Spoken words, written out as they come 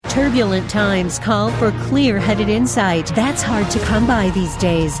Turbulent times call for clear-headed insight. That's hard to come by these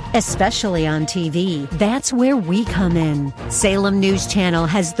days, especially on TV. That's where we come in. Salem News Channel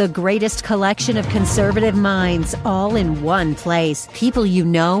has the greatest collection of conservative minds all in one place. People you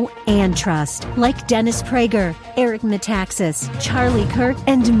know and trust, like Dennis Prager, Eric Metaxas, Charlie Kirk,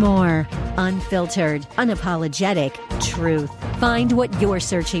 and more. Unfiltered, unapologetic truth. Find what you're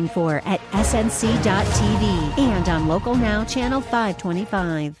searching for at snc.tv and on Local Now, Channel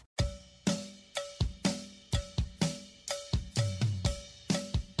 525.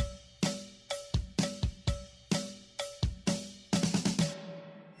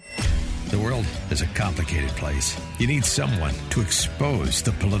 The world is a complicated place. You need someone to expose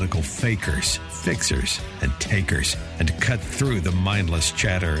the political fakers, fixers, and takers, and to cut through the mindless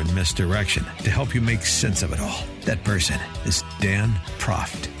chatter and misdirection to help you make sense of it all. That person is Dan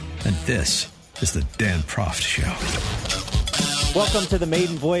Proft, and this is the Dan Proft Show. Welcome to the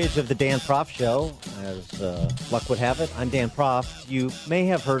maiden voyage of the Dan Proft Show. As luck would have it, I'm Dan Proft. You may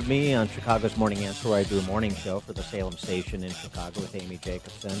have heard me on Chicago's Morning Answer, where I do a morning show for the Salem station in Chicago with Amy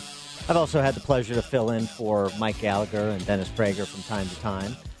Jacobson. I've also had the pleasure to fill in for Mike Gallagher and Dennis Prager from time to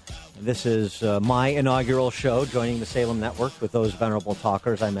time. This is my inaugural show, joining the Salem Network with those venerable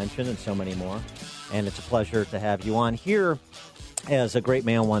talkers I mentioned and so many more. And it's a pleasure to have you on here. As a great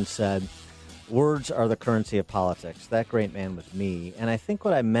man once said, words are the currency of politics. That great man was me. And I think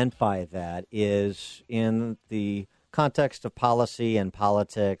what I meant by that is, in the context of policy and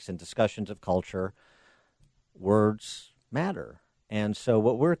politics and discussions of culture, words matter. And so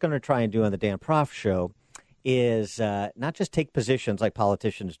what we're going to try and do on the Dan Proft Show is not just take positions like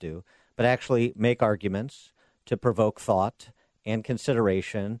politicians do, but actually make arguments to provoke thought and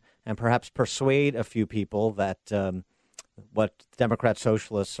consideration and perhaps persuade a few people that what Democrat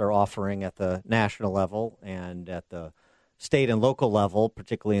socialists are offering at the national level and at the state and local level,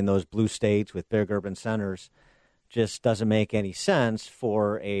 particularly in those blue states with big urban centers, just doesn't make any sense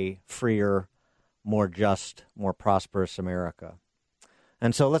for a freer, more just, more prosperous America.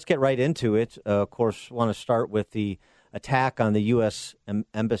 And so let's get right into it. Of course, I want to start with the attack on the U.S.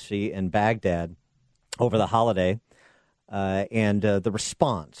 Embassy in Baghdad over the holiday and the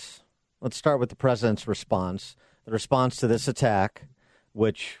response. Let's start with the president's response. The response to this attack,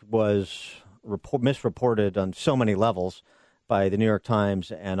 which was misreported on so many levels by the New York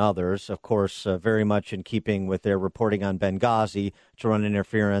Times and others, of course, very much in keeping with their reporting on Benghazi to run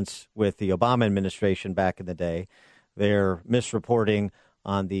interference with the Obama administration back in the day. Their misreporting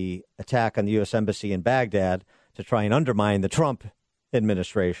on the attack on the U.S. Embassy in Baghdad to try and undermine the Trump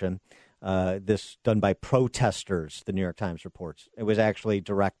administration. This done by protesters, the New York Times reports. It was actually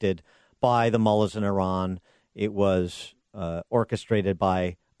directed by the mullahs in Iran. It was orchestrated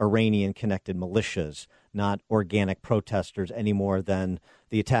by Iranian-connected militias, not organic protesters any more than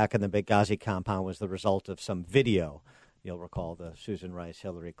the attack on the Benghazi compound was the result of some video. You'll recall the Susan Rice,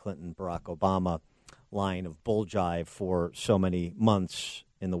 Hillary Clinton, Barack Obama line of bull jive for so many months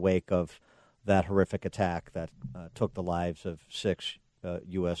in the wake of that horrific attack that took the lives of 6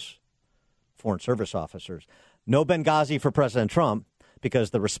 U.S. Foreign Service officers. No Benghazi for President Trump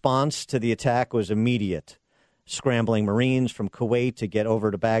because the response to the attack was immediate, scrambling Marines from Kuwait to get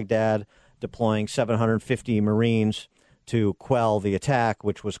over to Baghdad, deploying 750 Marines to quell the attack,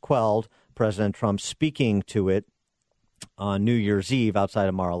 which was quelled. President Trump speaking to it on New Year's Eve outside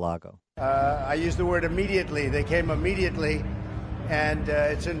of Mar-a-Lago. I use the word immediately. They came immediately, and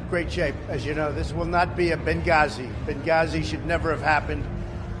it's in great shape. As you know, this will not be a Benghazi. Benghazi should never have happened.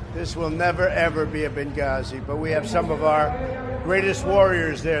 This will never, ever be a Benghazi. But we have some of our greatest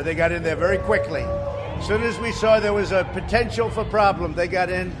warriors there. They got in there very quickly. As soon as we saw there was a potential for problem, they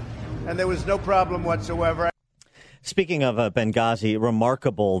got in, and there was no problem whatsoever. Speaking of Benghazi,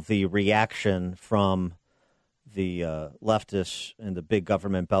 remarkable the reaction from the leftists in the big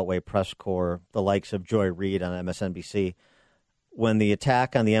government Beltway press corps, the likes of Joy Reid on MSNBC. When the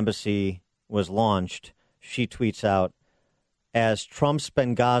attack on the embassy was launched, she tweets out, "As Trump's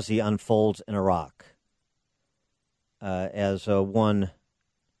Benghazi unfolds in Iraq." As one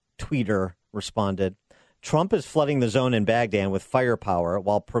tweeter responded, "Trump is flooding the zone in Baghdad with firepower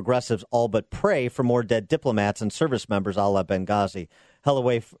while progressives all but pray for more dead diplomats and service members a la Benghazi. Hell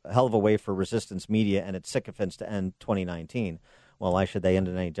of a way for resistance media and its sycophants to end 2019. Well, why should they end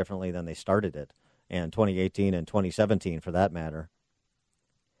it any differently than they started it? And 2018 and 2017, for that matter.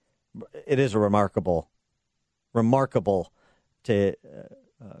 It is a remarkable to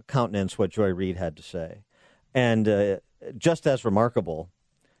countenance what Joy Reid had to say. And just as remarkable,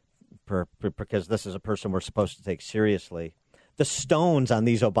 because this is a person we're supposed to take seriously, the stones on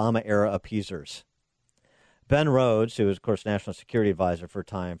these Obama-era appeasers. Ben Rhodes, who was, of course, National Security Advisor for a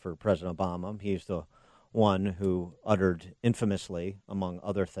time for President Obama, he's the one who uttered infamously, among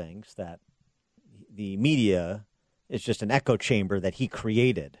other things, that the media is just an echo chamber that he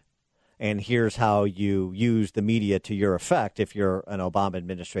created. And here's how you use the media to your effect if you're an Obama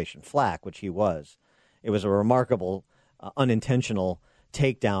administration flack, which he was. It was a remarkable, unintentional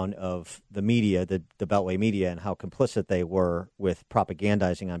takedown of the media, the Beltway media, and how complicit they were with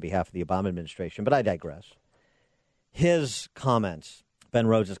propagandizing on behalf of the Obama administration. But I digress. His comments, Ben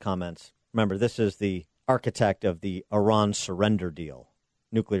Rhodes' comments, remember, this is the architect of the Iran surrender deal,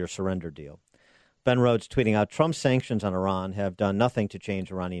 nuclear surrender deal. Ben Rhodes tweeting out, Trump's sanctions on Iran have done nothing to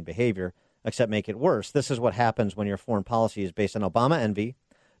change Iranian behavior except make it worse. This is what happens when your foreign policy is based on Obama envy,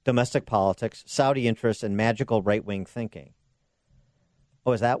 domestic politics, Saudi interests, and magical right-wing thinking.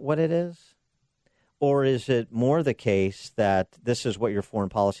 Oh, is that what it is? Or is it more the case that this is what your foreign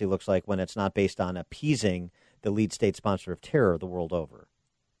policy looks like when it's not based on appeasing the lead state sponsor of terror the world over?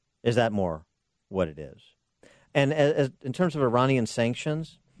 Is that more what it is? And as in terms of Iranian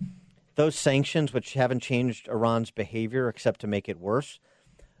sanctions, those sanctions, which haven't changed Iran's behavior except to make it worse,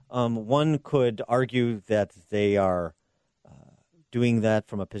 one could argue that they are doing that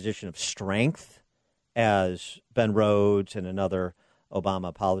from a position of strength, as Ben Rhodes and another Obama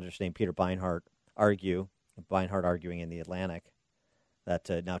apologist named Peter Beinart argue. Beinart arguing in The Atlantic that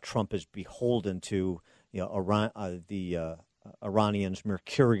now Trump is beholden to the Iranians'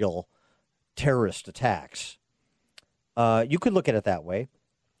 mercurial terrorist attacks. You could look at it that way.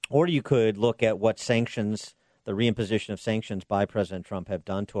 Or you could look at what sanctions, the reimposition of sanctions by President Trump have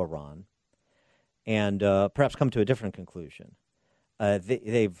done to Iran and perhaps come to a different conclusion.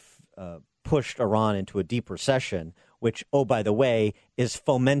 They've pushed Iran into a deep recession, which, oh, by the way, is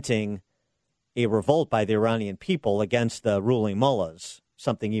fomenting a revolt by the Iranian people against the ruling mullahs,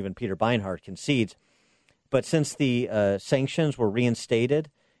 something even Peter Beinart concedes. But since the sanctions were reinstated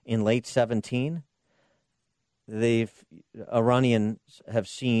in late 2017, Iranians have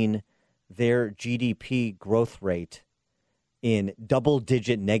seen their GDP growth rate in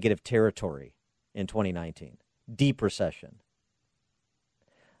double-digit negative territory in 2019. Deep recession.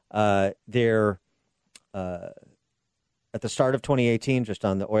 They're at the start of 2018, just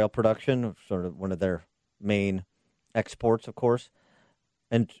on the oil production, sort of one of their main exports, of course.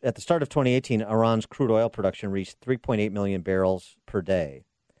 And at the start of 2018, Iran's crude oil production reached 3.8 million barrels per day.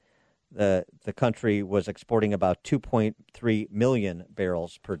 The country was exporting about 2.3 million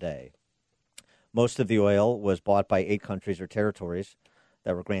barrels per day. Most of the oil was bought by 8 countries or territories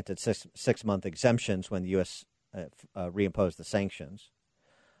that were granted six-month exemptions when the U.S. Reimposed the sanctions.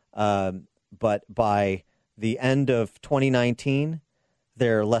 But by the end of 2019,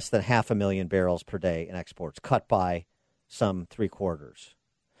 they're less than 500,000 barrels per day in exports, cut by some 3/4.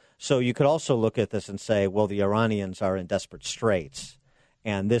 So you could also look at this and say, well, the Iranians are in desperate straits.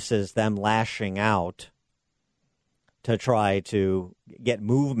 And this is them lashing out to try to get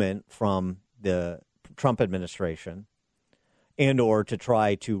movement from the Trump administration and or to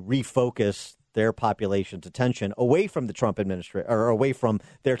try to refocus their population's attention away from the Trump administration or away from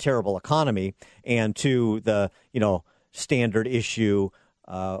their terrible economy and to the, standard issue,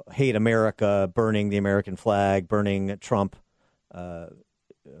 hate America, burning the American flag, burning Trump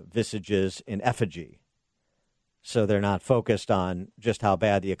visages in effigy. So they're not focused on just how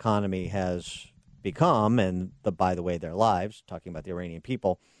bad the economy has become and, by the way, their lives, talking about the Iranian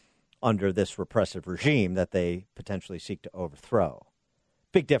people, under this repressive regime that they potentially seek to overthrow.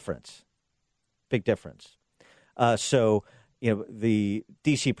 Big difference. Big difference. So the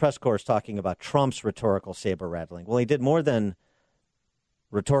D.C. press corps is talking about Trump's rhetorical saber rattling. Well, he did more than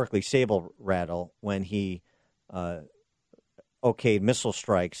rhetorically saber rattle when he okayed missile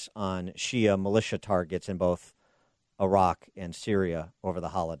strikes on Shia militia targets in both Iraq and Syria over the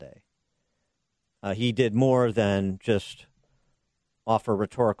holiday. He did more than just offer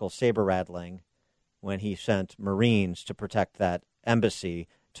rhetorical saber rattling when he sent Marines to protect that embassy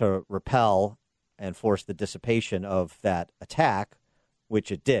to repel and force the dissipation of that attack,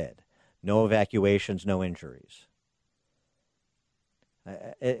 which it did. No evacuations, no injuries.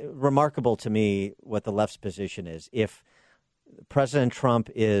 Remarkable to me what the left's position is. If President Trump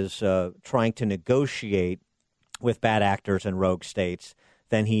is trying to negotiate with bad actors and rogue states,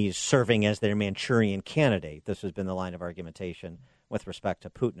 then he's serving as their Manchurian candidate. This has been the line of argumentation with respect to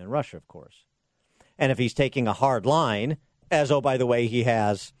Putin and Russia, of course. And if he's taking a hard line, as, oh, by the way, he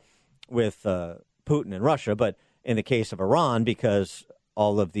has with Putin and Russia, but in the case of Iran, because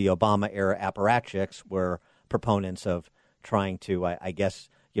all of the Obama-era apparatchiks were proponents of trying to, I guess,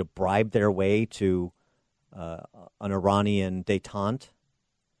 bribe their way to an Iranian détente.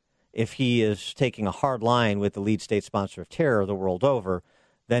 if he is taking a hard line with the lead state sponsor of terror the world over,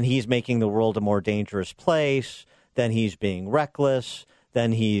 then he's making the world a more dangerous place, then he's being reckless,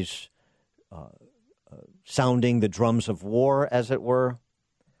 then he's sounding the drums of war, as it were.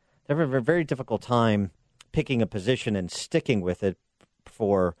 They have a very difficult time picking a position and sticking with it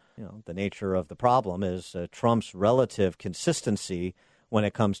for, the nature of the problem is Trump's relative consistency when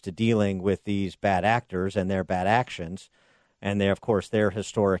it comes to dealing with these bad actors and their bad actions, and of course, their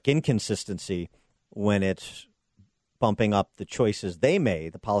historic inconsistency when it's bumping up the choices they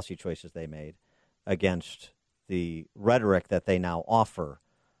made, the policy choices they made, against the rhetoric that they now offer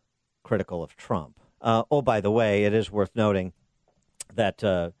critical of Trump. By the way, it is worth noting that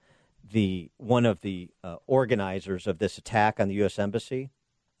one of the organizers of this attack on the U.S. Embassy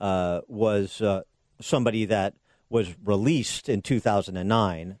was somebody that was released in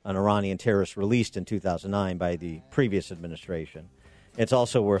 2009, an Iranian terrorist released in 2009 by the previous administration. It's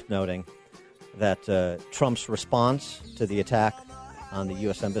also worth noting that Trump's response to the attack on the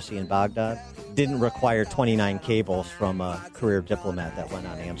U.S. Embassy in Baghdad didn't require 29 cables from a career diplomat that went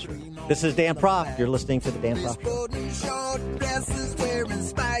unanswered. This is Dan Proft. You're listening to the Dan Proft Show.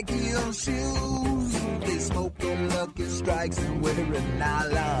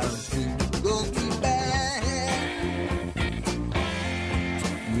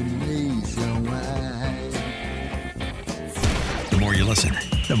 The more you listen,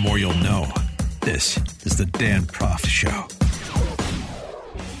 the more you'll know. This is the Dan Proft Show.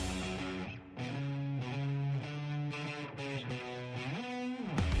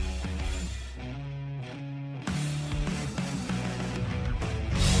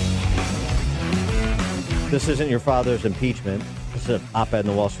 This isn't your father's impeachment. This is an op-ed in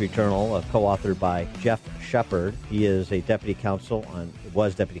the Wall Street Journal, co-authored by Jeff Shepard. He is was deputy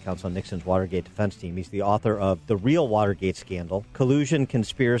counsel on Nixon's Watergate defense team. He's the author of The Real Watergate Scandal, Collusion,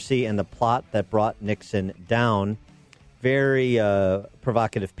 Conspiracy, and the Plot That Brought Nixon Down. Very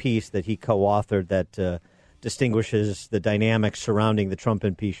provocative piece that he co-authored that distinguishes the dynamics surrounding the Trump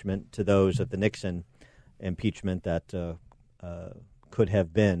impeachment to those of the Nixon impeachment that could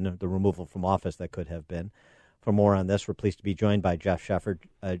have been, the removal from office that could have been. For more on this, we're pleased to be joined by Jeff Shepard.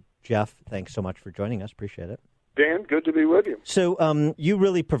 Jeff, thanks so much for joining us. Appreciate it. Dan, good to be with you. So you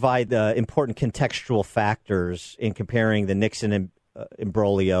really provide important contextual factors in comparing the Nixon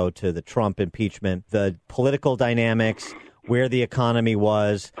imbroglio to the Trump impeachment, the political dynamics, where the economy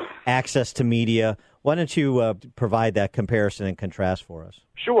was, access to media. Why don't you provide that comparison and contrast for us?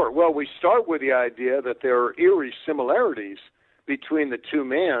 Sure. Well, we start with the idea that there are eerie similarities between the two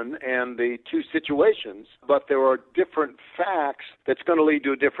men and the two situations, but there are different facts that's going to lead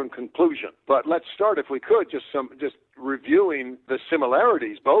to a different conclusion. But let's start, if we could, just reviewing the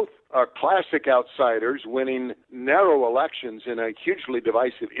similarities. Both are classic outsiders winning narrow elections in a hugely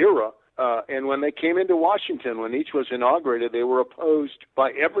divisive era. And when they came into Washington, when each was inaugurated, they were opposed by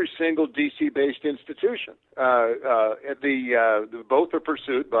every single D.C.-based institution. Both are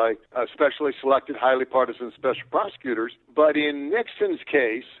pursued by specially selected, highly partisan special prosecutors. But in Nixon's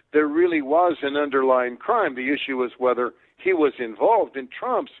case, there really was an underlying crime. The issue was whether he was involved. In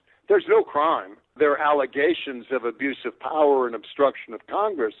Trump's, there's no crime. There are allegations of abuse of power and obstruction of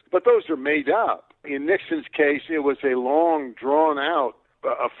Congress, but those are made up. In Nixon's case, it was a long, drawn-out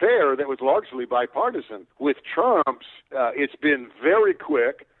affair that was largely bipartisan. With Trump's, it's been very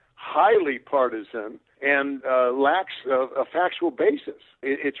quick, highly partisan, and lacks a factual basis.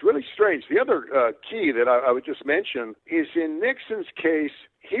 It's really strange. The other key that I would just mention is in Nixon's case,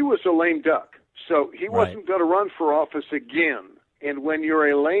 he was a lame duck. So he wasn't going to run for office again. And when you're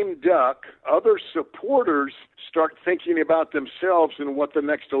a lame duck, other supporters start thinking about themselves and what the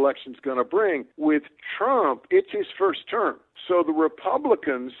next election's going to bring. With Trump, it's his first term. So the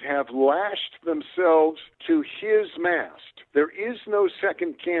Republicans have lashed themselves to his mast. There is no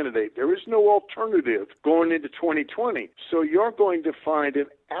second candidate. There is no alternative going into 2020. So you're going to find an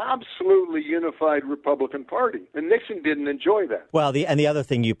absolutely unified Republican Party. And Nixon didn't enjoy that. Well, the other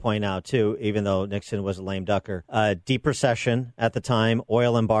thing you point out, too, even though Nixon was a lame ducker, deep recession at the time,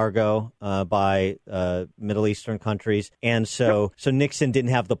 oil embargo by Middle Eastern countries. And so Nixon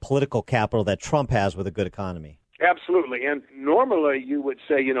didn't have the political capital that Trump has with a good economy. Absolutely. And normally you would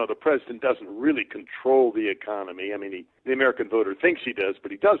say, the president doesn't really control the economy. I mean, the American voter thinks he does,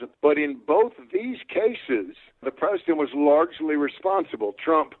 but he doesn't. But in both of these cases, the president was largely responsible.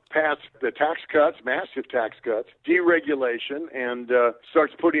 Trump passed the tax cuts, massive tax cuts, deregulation, and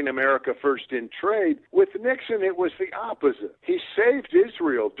starts putting America first in trade. With Nixon, it was the opposite. He saved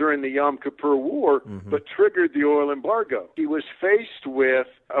Israel during the Yom Kippur War, but triggered the oil embargo. He was faced with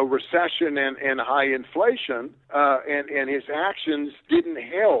a recession and high inflation, and his actions didn't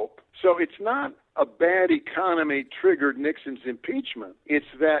help. So it's not a bad economy triggered Nixon's impeachment. It's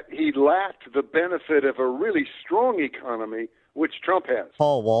that he lacked the benefit of a really strong economy, which Trump has.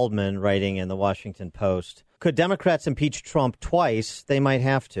 Paul Waldman, writing in the Washington Post, could Democrats impeach Trump twice? They might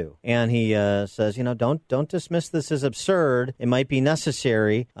have to. And he says, don't dismiss this as absurd. It might be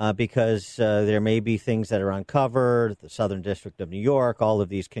necessary because there may be things that are uncovered, the Southern District of New York, all of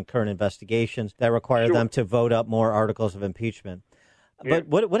these concurrent investigations that require them to vote up more articles of impeachment. Yeah.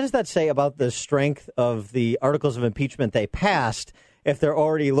 But what does that say about the strength of the articles of impeachment they passed if they're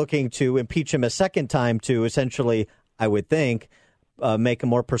already looking to impeach him a second time to essentially, I would think, make a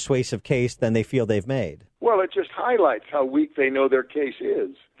more persuasive case than they feel they've made? Well, it just highlights how weak they know their case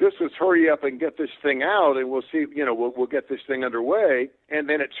is. This was hurry up and get this thing out, and we'll see, we'll get this thing underway. And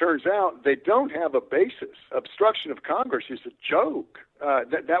then it turns out they don't have a basis. Obstruction of Congress is a joke.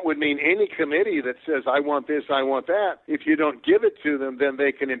 That would mean any committee that says, I want this, I want that, if you don't give it to them, then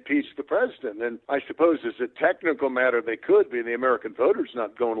they can impeach the president. And I suppose as a technical matter, they could be. The American voters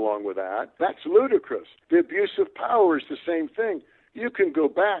not going along with that. That's ludicrous. The abuse of power is the same thing. You can go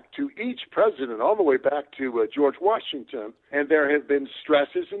back to each president, all the way back to George Washington, and there have been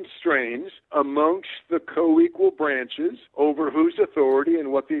stresses and strains amongst the co-equal branches over whose authority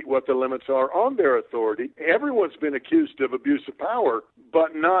and what the limits are on their authority. Everyone's been accused of abuse of power,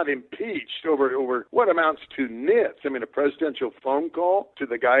 but not impeached over what amounts to nits. I mean, a presidential phone call to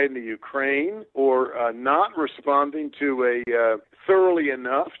the guy in the Ukraine, or not responding to a thoroughly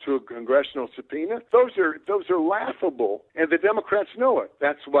enough to a congressional subpoena. Those are laughable, and the Democrats know it.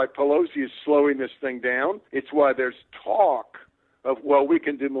 That's why Pelosi is slowing this thing down. It's why there's talk of, well, we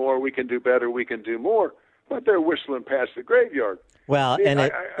can do more, we can do better, we can do more, but they're whistling past the graveyard. Well,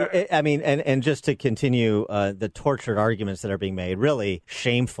 and just to continue the tortured arguments that are being made, really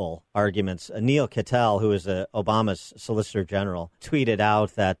shameful arguments. Neil Cattell, who is Obama's Solicitor General, tweeted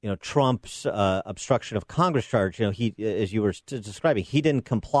out that Trump's obstruction of Congress charge, he, as you were describing, he didn't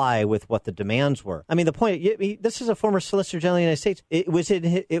comply with what the demands were. I mean, the point, this is a former Solicitor General of the United States.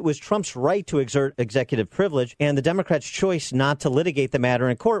 It was Trump's right to exert executive privilege and the Democrats' choice not to litigate the matter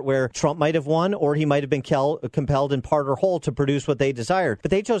in court, where Trump might have won or he might have been compelled in part or whole to produce what they desired,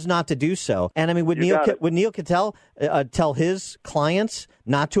 but they chose not to do so. And I mean, would Neil Cattell tell his clients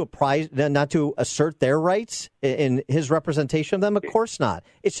not to assert their rights in his representation of them? Of course not.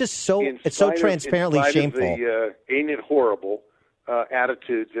 It's just so transparently shameful. Ain't it horrible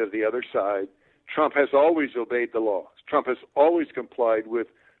attitudes of the other side? Trump has always obeyed the laws. Trump has always complied with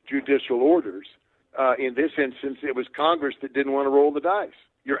judicial orders. In this instance, it was Congress that didn't want to roll the dice.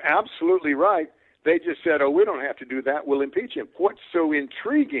 You're absolutely right. They just said, we don't have to do that. We'll impeach him. What's so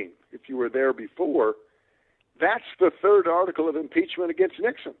intriguing, if you were there before, that's the third article of impeachment against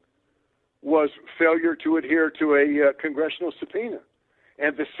Nixon, was failure to adhere to a congressional subpoena.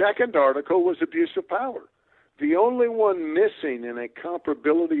 And the second article was abuse of power. The only one missing in a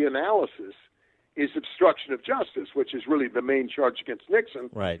comparability analysis is obstruction of justice, which is really the main charge against Nixon.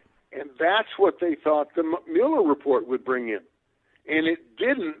 Right. And that's what they thought the Mueller report would bring in. And it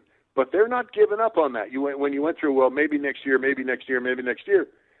didn't. But they're not giving up on that. When you went through, well, maybe next year, maybe next year, maybe next year,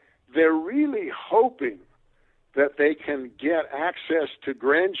 they're really hoping that they can get access to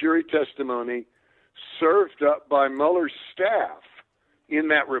grand jury testimony served up by Mueller's staff in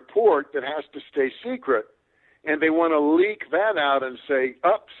that report that has to stay secret, and they want to leak that out and say,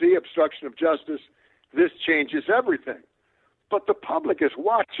 see, obstruction of justice, this changes everything. But the public is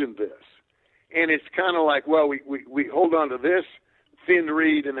watching this, and it's kind of like, well, we hold on to this thin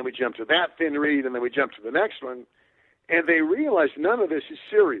reed, and then we jump to that thin reed, and then we jump to the next one, and they realize none of this is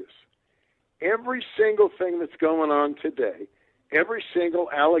serious. Every single thing that's going on today, every single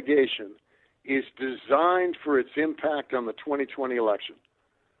allegation is designed for its impact on the 2020 election.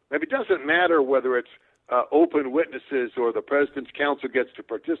 Now, it doesn't matter whether it's open witnesses or the president's counsel gets to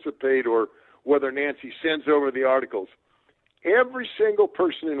participate or whether Nancy sends over the articles. Every single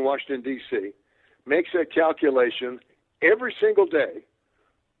person in Washington, D.C. makes a calculation every single day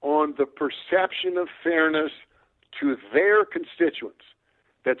on the perception of fairness to their constituents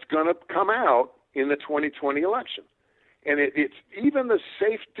that's going to come out in the 2020 election. And it's even the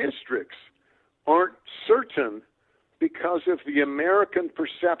safe districts aren't certain because of the American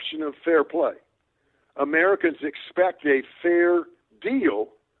perception of fair play. Americans expect a fair deal.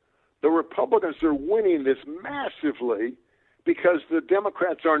 The Republicans are winning this massively because the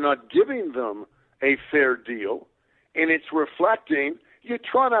Democrats are not giving them a fair deal. And it's reflecting, you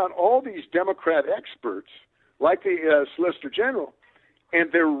trot out all these Democrat experts, like the Solicitor General,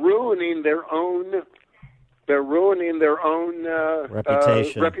 and they're ruining their own they're ruining their own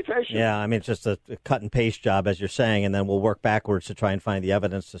reputation. Yeah, I mean, it's just a cut and paste job, as you're saying, and then we'll work backwards to try and find the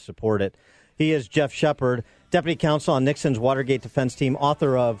evidence to support it. He is Jeff Shepard, Deputy Counsel on Nixon's Watergate defense team,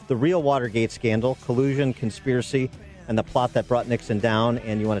 author of The Real Watergate Scandal, Collusion, Conspiracy, and the Plot That Brought Nixon Down.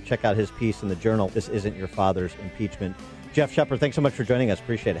 And you want to check out his piece in the Journal, This Isn't Your Father's Impeachment. Jeff Shepard, thanks so much for joining us.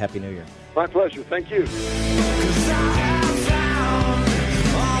 Appreciate it. Happy New Year. My pleasure. Thank you.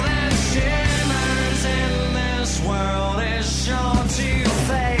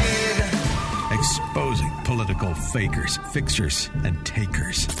 Exposing political fakers, fixers, and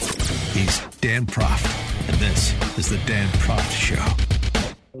takers. He's Dan Proft, and this is the Dan Proft Show.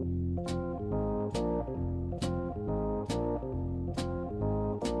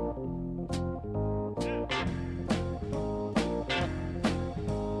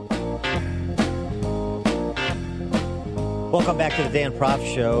 Welcome back to the Dan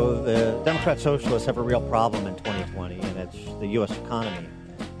Proft Show. The Democrat Socialists have a real problem in 2020, and it's the U.S. economy,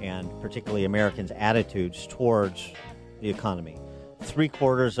 and particularly Americans' attitudes towards the economy.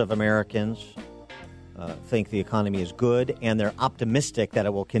 3/4 of Americans think the economy is good, and they're optimistic that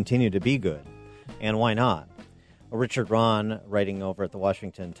it will continue to be good. And why not? Richard Rahn, writing over at the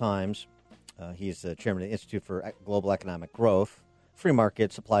Washington Times, he's the chairman of the Institute for Global Economic Growth, free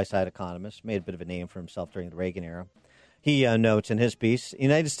market, supply-side economist, made a bit of a name for himself during the Reagan era. He notes in his piece,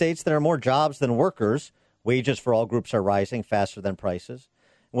 United States, there are more jobs than workers. Wages for all groups are rising faster than prices.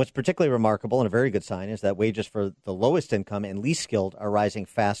 And what's particularly remarkable and a very good sign is that wages for the lowest income and least skilled are rising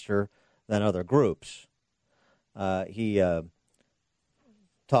faster than other groups. He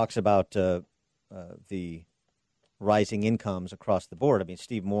talks about the rising incomes across the board. I mean,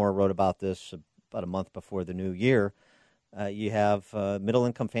 Steve Moore wrote about this about a month before the new year. You have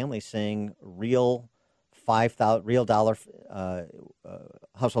middle-income families saying real dollar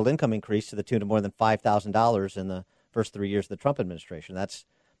household income increase to the tune of more than $5,000 in the first 3 years of the Trump administration. That's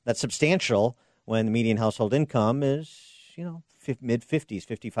substantial when the median household income is, mid-50s,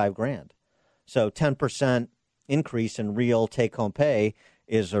 55 grand. So 10% increase in real take-home pay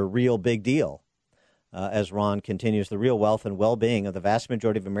is a real big deal. As Ron continues, the real wealth and well-being of the vast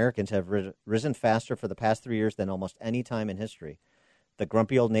majority of Americans have risen faster for the past 3 years than almost any time in history. The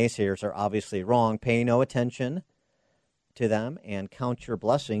grumpy old naysayers are obviously wrong. Pay no attention to them and count your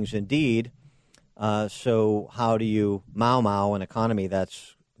blessings. Indeed, so how do you mau an economy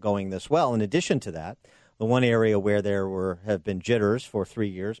that's going this well? In addition to that, the one area where there have been jitters for 3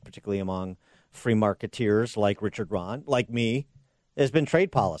 years, particularly among free marketeers like Richard Rahn, like me, has been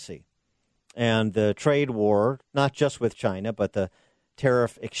trade policy. And the trade war, not just with China, but the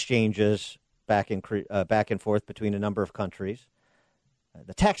tariff exchanges back and forth between a number of countries.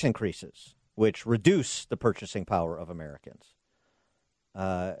 The tax increases, which reduce the purchasing power of Americans.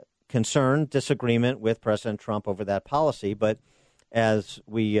 Concern, disagreement with President Trump over that policy. But as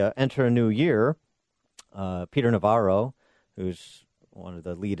we enter a new year, Peter Navarro, who's one of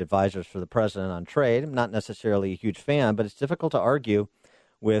the lead advisors for the president on trade, I'm not necessarily a huge fan, but it's difficult to argue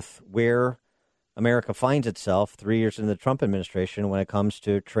with where America finds itself 3 years into the Trump administration when it comes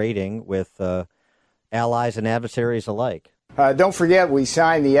to trading with allies and adversaries alike. Don't forget, we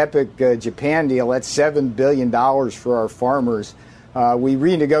signed the epic Japan deal. That's $7 billion for our farmers. We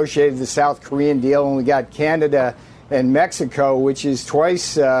renegotiated the South Korean deal, and we got Canada and Mexico, which is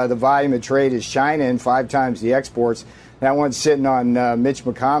twice the volume of trade as China and 5 times the exports. That one's sitting on Mitch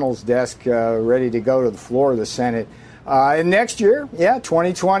McConnell's desk, ready to go to the floor of the Senate. And next year,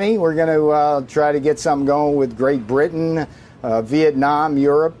 2020, we're going to try to get something going with Great Britain, Vietnam,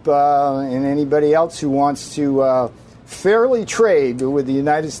 Europe, and anybody else who wants to fairly trade with the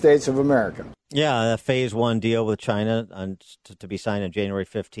United States of America. Yeah, a phase 1 deal with China to be signed on January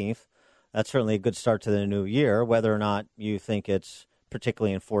 15th. That's certainly a good start to the new year. Whether or not you think it's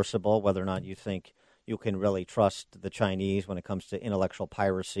particularly enforceable, whether or not you think you can really trust the Chinese when it comes to intellectual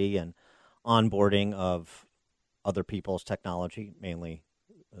piracy and onboarding of other people's technology, mainly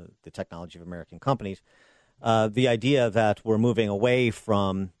the technology of American companies. The idea that we're moving away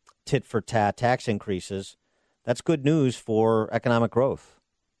from tit-for-tat tax increases, that's good news for economic growth.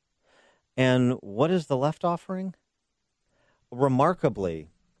 And what is the left offering? Remarkably,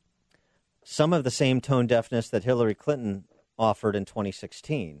 some of the same tone deafness that Hillary Clinton offered in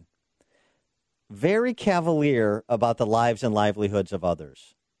 2016. Very cavalier about the lives and livelihoods of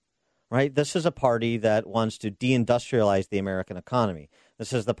others. Right? This is a party that wants to deindustrialize the American economy.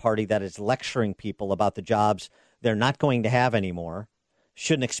 This is the party that is lecturing people about the jobs they're not going to have anymore,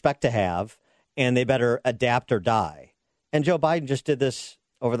 shouldn't expect to have, and they better adapt or die. And Joe Biden just did this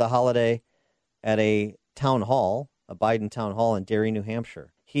over the holiday at a town hall, a Biden town hall in Derry, New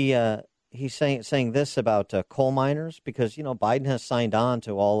Hampshire. He he's saying this about coal miners because, Biden has signed on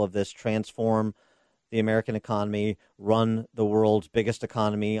to all of this transform the American economy, run the world's biggest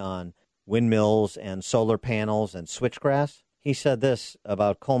economy on windmills and solar panels and switchgrass. He said this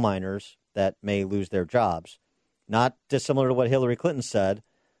about coal miners that may lose their jobs, not dissimilar to what Hillary Clinton said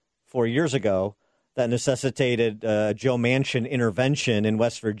 4 years ago that necessitated Joe Manchin intervention in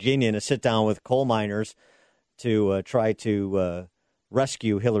West Virginia to sit down with coal miners to try to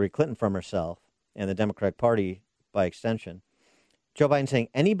rescue Hillary Clinton from herself and the Democratic Party by extension. Joe Biden saying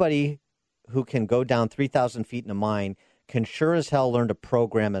anybody who can go down 3,000 feet in a mine can sure as hell learn to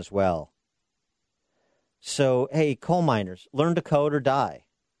program as well. So, hey, coal miners, learn to code or die.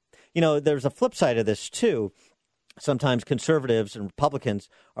 There's a flip side of this, too. Sometimes conservatives and Republicans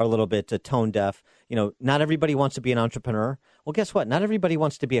are a little bit tone deaf. Not everybody wants to be an entrepreneur. Well, guess what? Not everybody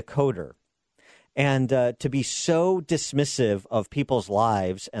wants to be a coder. And to be so dismissive of people's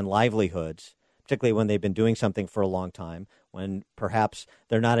lives and livelihoods, particularly when they've been doing something for a long time, when perhaps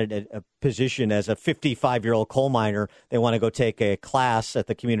they're not in a position as a 55-year-old coal miner, they want to go take a class at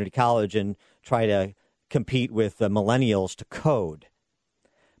the community college and try to compete with the millennials to code.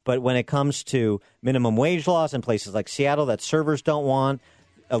 But when it comes to minimum wage laws in places like Seattle that servers don't want,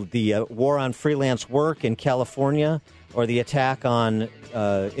 the war on freelance work in California, or the attack on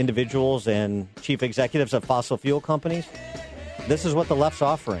individuals and chief executives of fossil fuel companies, this is what the left's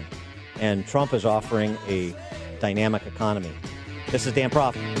offering. And Trump is offering a dynamic economy. This is Dan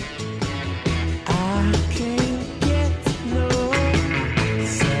Proft.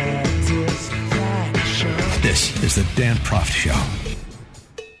 This is the Dan Proft Show.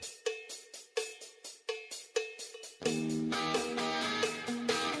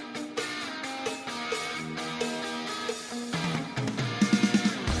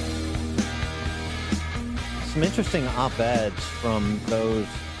 Some interesting op-eds from those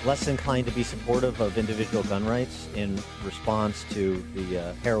less inclined to be supportive of individual gun rights in response to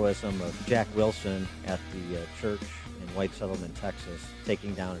the heroism of Jack Wilson at the church in White Settlement, Texas,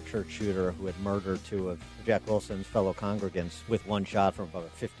 taking down a church shooter who had murdered two of Jack Wilson's fellow congregants with one shot from about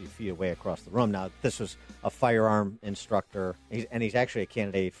 50 feet away across the room. Now, this was a firearm instructor, and he's actually a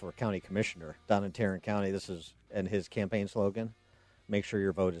candidate for county commissioner down in Tarrant County. This is and his campaign slogan: make sure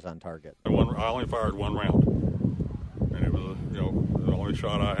your vote is on target. I only fired one round, and it was the only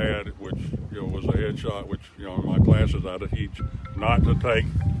shot I had, which was a headshot. Which in my classes I teach not to take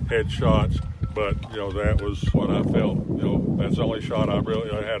headshots, but that was what I felt. That's the only shot I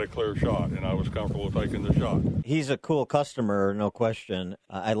had a clear shot, and I was comfortable taking the shot. He's a cool customer, no question.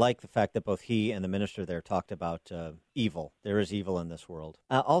 I like the fact that both he and the minister there talked about evil. There is evil in this world.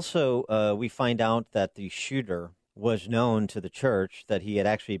 Also, we find out that the shooter was known to the church, that he had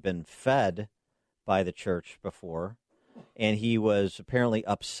actually been fed by the church before, and he was apparently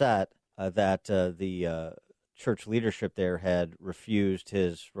upset that the church leadership there had refused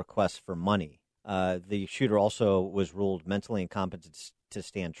his request for money. The shooter also was ruled mentally incompetent to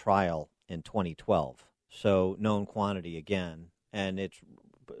stand trial in 2012. So known quantity again. And it's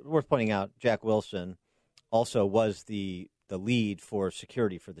worth pointing out, Jack Wilson also was the lead for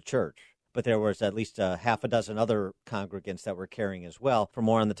security for the church. But there was at least half a dozen other congregants that were carrying as well. For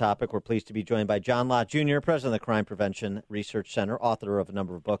more on the topic, we're pleased to be joined by John Lott Jr., president of the Crime Prevention Research Center, author of a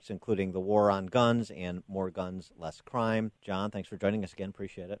number of books, including The War on Guns and More Guns, Less Crime. John, thanks for joining us again.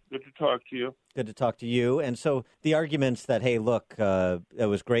 Appreciate it. Good to talk to you. Good to talk to you. And so the arguments that, hey, look, it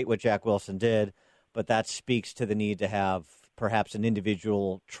was great what Jack Wilson did, but that speaks to the need to have perhaps an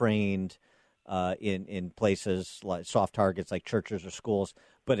individual trained in places like soft targets like churches or schools,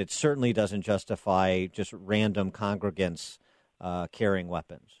 but it certainly doesn't justify just random congregants carrying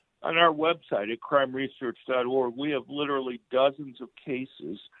weapons. On our website at crimeresearch.org, we have literally dozens of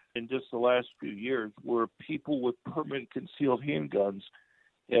cases in just the last few years where people with permanent concealed handguns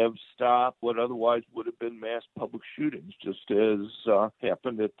have stopped what otherwise would have been mass public shootings, just as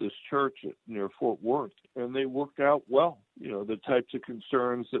happened at this church near Fort Worth. And they worked out well. The types of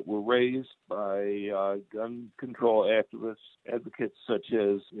concerns that were raised by gun control activists, advocates such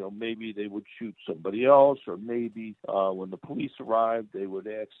as, maybe they would shoot somebody else, or maybe when the police arrived, they would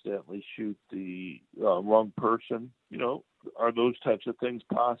accidentally shoot the wrong person. Are those types of things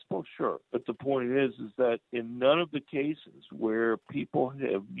possible? Sure. But the point is that in none of the cases where people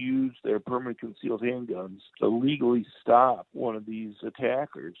have used their permanent concealed handguns to legally stop one of these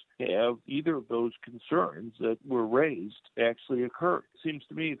attackers have either of those concerns that were raised actually occurred. It seems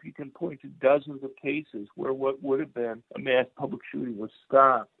to me if you can point to dozens of cases where what would have been a mass public shooting was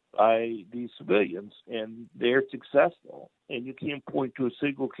stopped by these civilians, and they're successful, and you can't point to a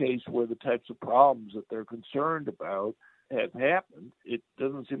single case where the types of problems that they're concerned about have happened, it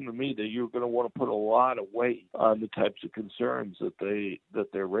doesn't seem to me that you're going to want to put a lot of weight on the types of concerns that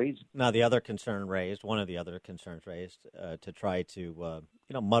they're raising. Now, one of the other concerns raised, to try to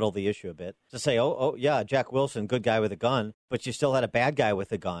muddle the issue a bit, to say, oh yeah, Jack Wilson, good guy with a gun, but you still had a bad guy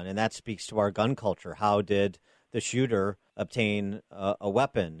with a gun, and that speaks to our gun culture. How did the shooter obtain a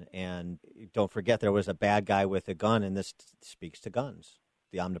weapon? And don't forget, there was a bad guy with a gun, and this speaks to guns,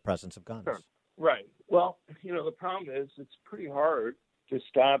 the omnipresence of guns. Sure. Right. Well, the problem is it's pretty hard to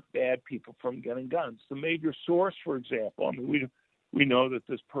stop bad people from getting guns. The major source, for example, I mean, we know that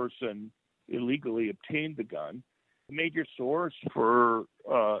this person illegally obtained the gun. The major source for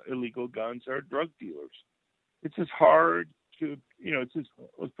illegal guns are drug dealers. It's as hard to,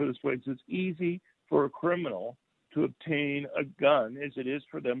 let's put it this way, it's as easy for a criminal to obtain a gun as it is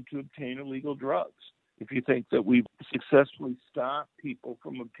for them to obtain illegal drugs. If you think that we've successfully stopped people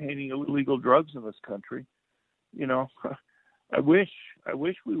from obtaining illegal drugs in this country, I wish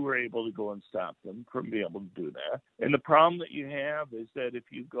we were able to go and stop them from being able to do that. And the problem that you have is that if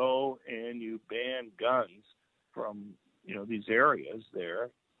you go and you ban guns from, these areas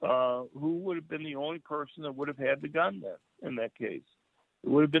there, who would have been the only person that would have had the gun then in that case? It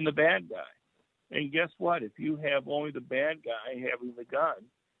would have been the bad guy. And guess what? If you have only the bad guy having the gun,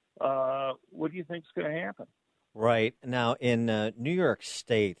 what do you think is going to happen? Right. Now, in New York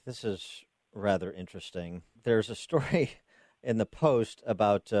State, this is rather interesting. There's a story in the Post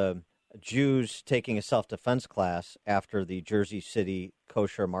about Jews taking a self-defense class after the Jersey City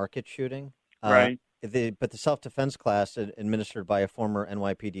kosher market shooting. Right. But the self-defense class administered by a former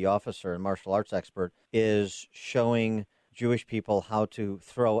NYPD officer and martial arts expert is showing Jewish people how to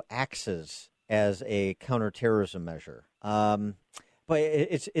throw axes as a counterterrorism measure. But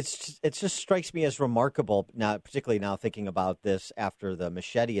it just strikes me as remarkable, now, particularly now thinking about this after the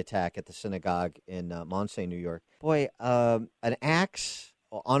machete attack at the synagogue in Monsey, New York. Boy, an axe,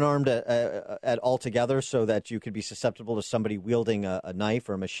 unarmed at altogether, so that you could be susceptible to somebody wielding a knife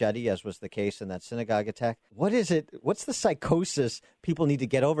or a machete, as was the case in that synagogue attack. What is it? What's the psychosis people need to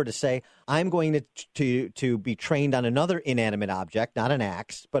get over to say, I'm going to be trained on another inanimate object, not an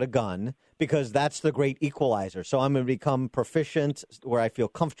axe, but a gun, because that's the great equalizer. So I'm going to become proficient where I feel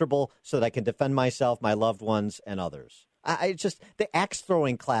comfortable so that I can defend myself, my loved ones, and others. The axe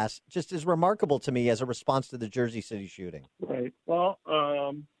throwing class just is remarkable to me as a response to the Jersey City shooting. Right. Well,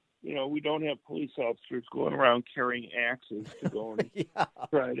 we don't have police officers going around carrying axes to go and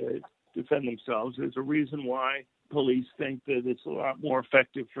try to defend themselves. There's a reason why police think that it's a lot more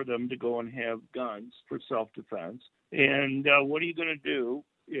effective for them to go and have guns for self-defense. And what are you going to do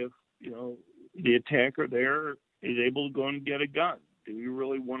if, the attacker there is able to go and get a gun? Do you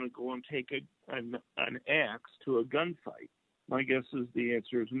really want to go and take an axe to a gunfight? My guess is the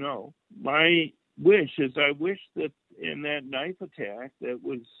answer is no. My wish is I wish that in that knife attack that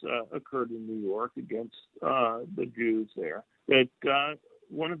was occurred in New York against the Jews there, that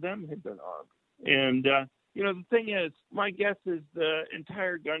one of them had been armed. And, the thing is, my guess is the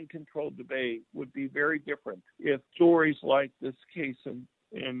entire gun control debate would be very different if stories like this case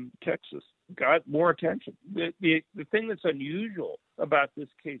in Texas got more attention. The thing that's unusual about this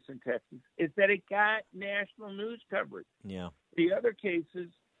case in Texas is that it got national news coverage. Yeah. The other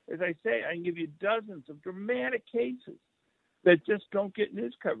cases, as I say, I can give you dozens of dramatic cases that just don't get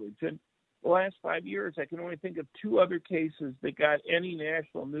news coverage. And the last 5 years, I can only think of 2 other cases that got any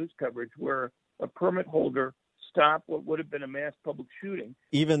national news coverage where a permit holder stopped what would have been a mass public shooting.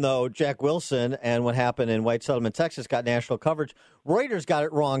 Even though Jack Wilson and what happened in White Settlement, Texas got national coverage, Reuters got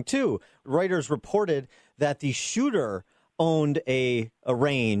it wrong too. Reuters reported that the shooter owned a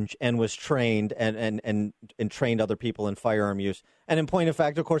range and was trained and trained other people in firearm use. And in point of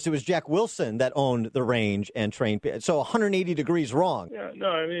fact, of course, it was Jack Wilson that owned the range and trained. So 180 degrees wrong. Yeah, no,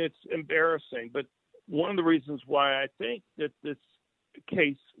 I mean, it's embarrassing. But one of the reasons why I think that this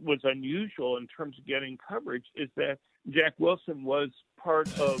case was unusual in terms of getting coverage is that Jack Wilson was part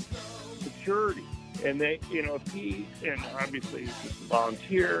of security. And they, if he, and obviously he was just a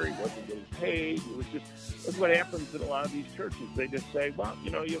volunteer, he wasn't getting paid, it was just, that's what happens in a lot of these churches. They just say, well,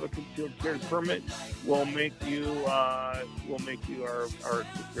 you have a concealed carry permit, we'll make you our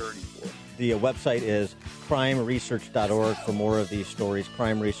security force. The website is crimeresearch.org for more of these stories,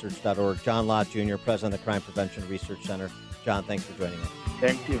 crimeresearch.org. John Lott, Jr., president of the Crime Prevention Research Center. John, thanks for joining us.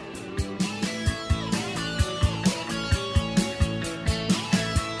 Thank you.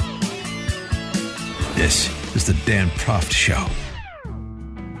 This is the Dan Proft Show.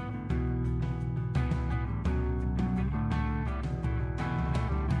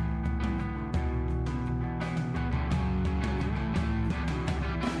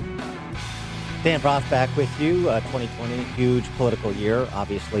 Dan Proft back with you. 2020, huge political year.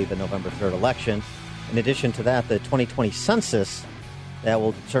 Obviously, the November 3rd election. In addition to that, the 2020 census that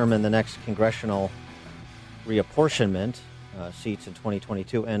will determine the next congressional reapportionment seats in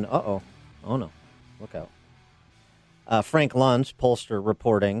 2022. And, oh no, look out. Frank Luntz, pollster,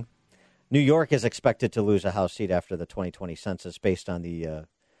 reporting New York is expected to lose a House seat after the 2020 census based on the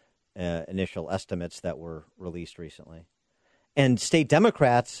initial estimates that were released recently. And state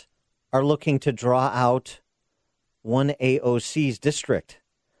Democrats are looking to draw out one AOC's district.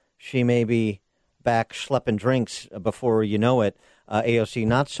 She may be back schlepping drinks before you know it. AOC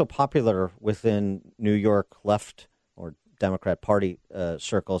not so popular within New York left or Democrat Party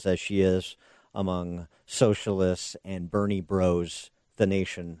circles as she is among socialists and Bernie bros the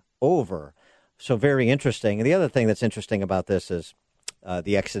nation over. So very interesting. And the other thing that's interesting about this is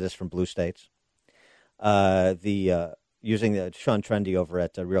the exodus from blue states. Using the Sean Trendy over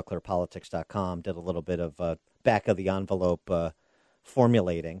at RealClearPolitics.com did a little bit of back of the envelope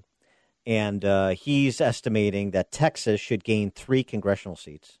formulating. And he's estimating that Texas should gain 3 congressional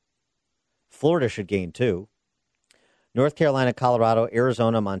seats. Florida should gain 2. North Carolina, Colorado,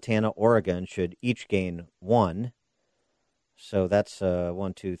 Arizona, Montana, Oregon should each gain 1. So that's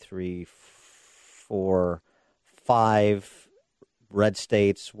 1, 2, 3, 4, 5 red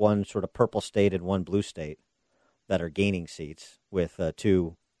states, 1 sort of purple state, and 1 blue state that are gaining seats, with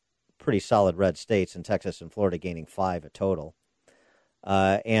 2 pretty solid red states in Texas and Florida gaining 5 a total.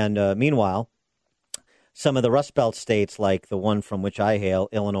 Meanwhile, some of the Rust Belt states, like the one from which I hail,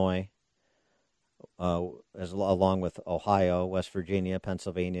 Illinois, along with Ohio, West Virginia,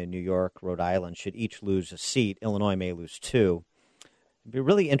 Pennsylvania, New York, Rhode Island, should each lose a seat. Illinois may lose 2. It'd be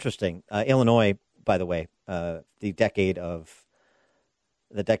really interesting. Illinois, by the way, the decade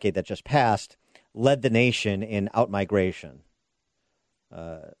that just passed, led the nation in outmigration,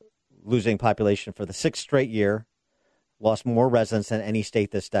 losing population for the 6th straight year, lost more residents than any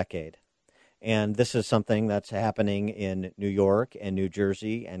state this decade. And this is something that's happening in New York and New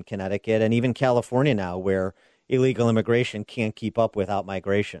Jersey and Connecticut and even California now, where illegal immigration can't keep up with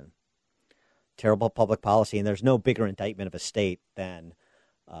outmigration. Terrible public policy, and there's no bigger indictment of a state than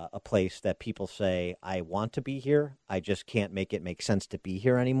a place that people say, I want to be here, I just can't make it make sense to be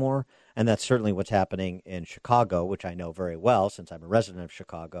here anymore. And that's certainly what's happening in Chicago, which I know very well since I'm a resident of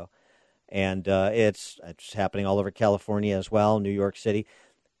Chicago. And it's happening all over California as well, New York City.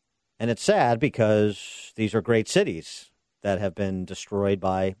 And it's sad because these are great cities that have been destroyed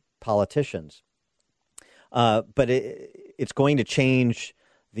by politicians. But it's going to change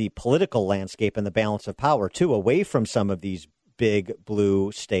the political landscape and the balance of power, too, away from some of these big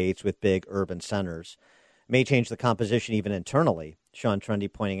blue states with big urban centers. It may change the composition even internally. Sean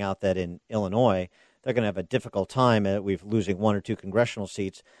Trendy pointing out that in Illinois, they're going to have a difficult time with losing 1 or 2 congressional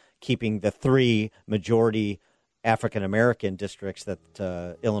seats, keeping the 3 majority African-American districts that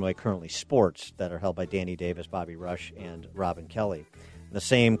Illinois currently sports that are held by Danny Davis, Bobby Rush, and Robin Kelly. The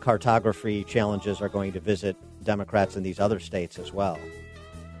same cartography challenges are going to visit Democrats in these other states as well.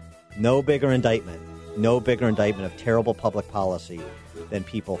 No bigger indictment of terrible public policy than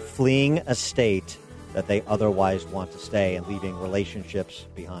people fleeing a state that they otherwise want to stay and leaving relationships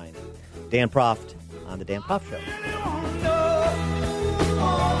behind. Dan Proft on The Dan Proft Show.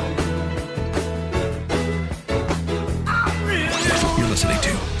 You're listening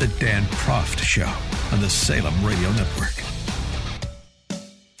to The Dan Proft Show on the Salem Radio Network.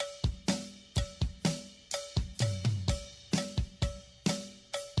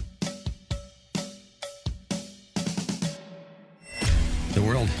 The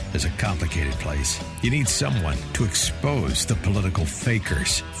world is a complicated place. You need someone to expose the political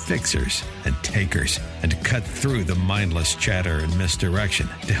fakers, fixers, and takers, and to cut through the mindless chatter and misdirection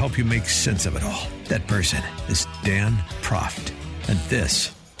to help you make sense of it all. That person is Dan Proft. And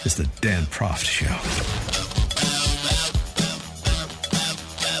this is the Dan Proft Show.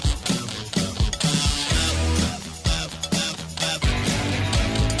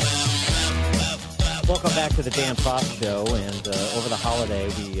 Welcome back to the Dan Proft Show. And over the holiday,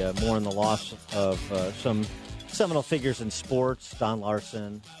 we mourn the loss of some seminal figures in sports. Don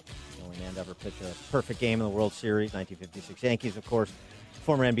Larson, the only man to ever pitch a perfect game in the World Series, 1956 Yankees, of course.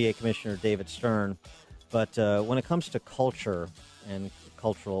 Former NBA Commissioner David Stern. But when it comes to culture and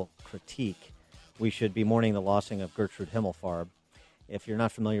cultural critique, we should be mourning the loss of Gertrude Himmelfarb. If you're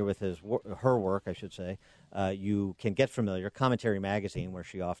not familiar with her work, I should say, you can get familiar. Commentary Magazine, where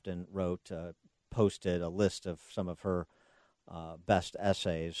she often wrote, posted a list of some of her best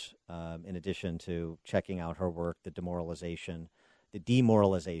essays, in addition to checking out her work, The Demoralization of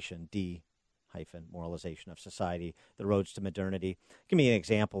Society, The Roads to Modernity. Give me an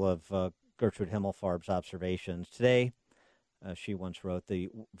example of Gertrude Himmelfarb's observations. Today, she once wrote,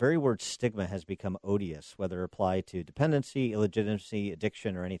 the very word stigma has become odious, whether applied to dependency, illegitimacy,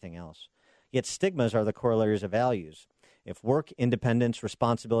 addiction, or anything else. Yet stigmas are the corollaries of values. If work, independence,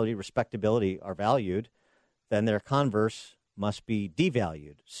 responsibility, respectability are valued, then their converse must be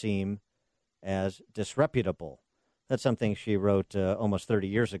devalued, seem as disreputable. That's something she wrote almost 30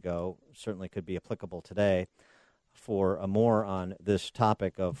 years ago, certainly could be applicable today. For more on this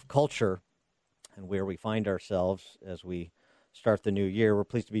topic of culture and where we find ourselves as we start the new year, we're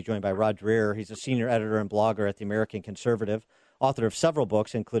pleased to be joined by Rod Dreher. He's a senior editor and blogger at the American Conservative, author of several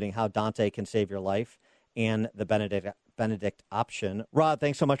books, including How Dante Can Save Your Life and The Benedict Option. Rod,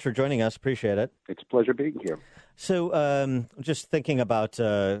 thanks so much for joining us. Appreciate it. It's a pleasure being here. So just thinking about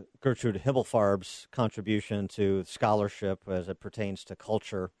Gertrude Himmelfarb's contribution to scholarship as it pertains to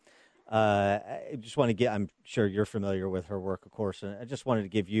culture, I just want to get, I'm sure you're familiar with her work, of course, and I just wanted to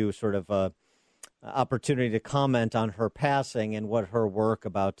give you sort of an opportunity to comment on her passing and what her work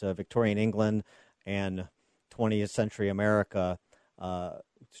about Victorian England and 20th century America,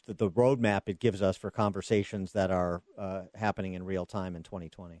 the roadmap it gives us for conversations that are happening in real time in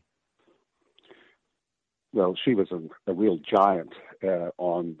 2020. Well, she was a real giant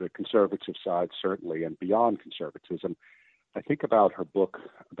on the conservative side, certainly, and beyond conservatism. I think about her book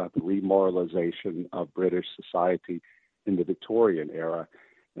about the remoralization of British society in the Victorian era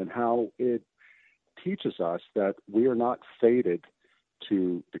and how it teaches us that we are not fated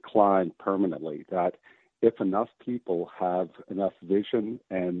to decline permanently, that if enough people have enough vision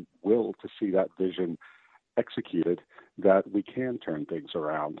and will to see that vision executed, that we can turn things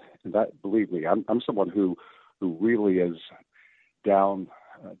around. And that, believe me, I'm someone who really is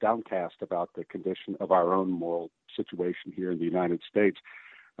downcast about the condition of our own moral situation here in the United States.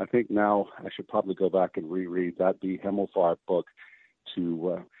 I think now I should probably go back and reread that B. Himmelfarb book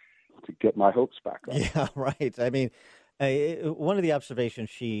to get my hopes back up. Yeah, right. I mean, one of the observations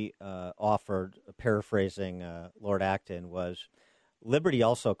she offered, paraphrasing Lord Acton, was liberty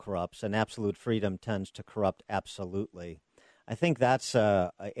also corrupts, and absolute freedom tends to corrupt absolutely. I think that's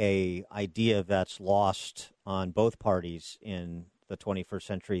a idea that's lost on both parties in the 21st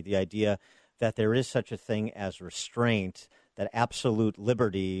century, the idea that there is such a thing as restraint, that absolute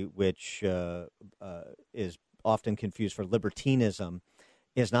liberty, which is often confused for libertinism,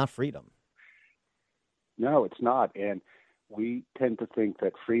 is not freedom. No, it's not. And we tend to think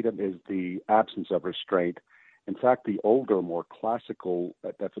that freedom is the absence of restraint. In fact, the older, more classical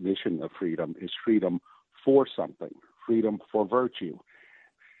definition of freedom is freedom for something, freedom for virtue.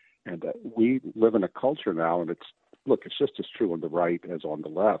 And we live in a culture now, and it's just as true on the right as on the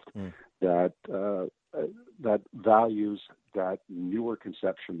left, that values that newer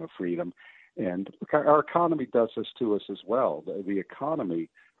conception of freedom. And look, our economy does this to us as well. The economy,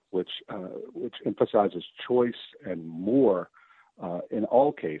 which emphasizes choice and more in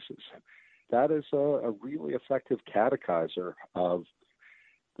all cases, that is a really effective catechizer of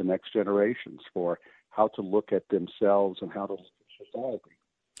the next generations for how to look at themselves and how to look at society.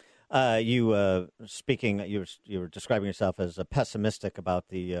 You were describing yourself as pessimistic about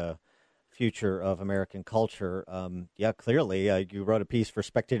the future of American culture. Yeah, clearly, you wrote a piece for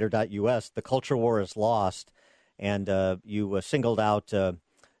Spectator.us, "The Culture War is Lost," and you singled out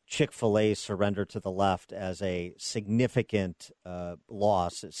Chick-fil-A's surrender to the left as a significant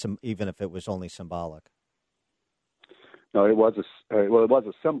loss, even if it was only symbolic. No, it was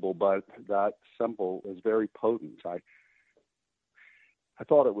a symbol, but that symbol is very potent. I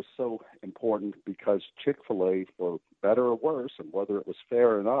thought it was so important because Chick-fil-A, for better or worse, and whether it was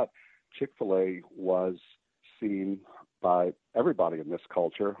fair or not, Chick-fil-A was seen by everybody in this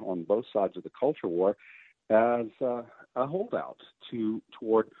culture on both sides of the culture war as a holdout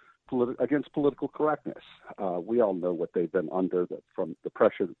against political correctness. We all know what they've been under from the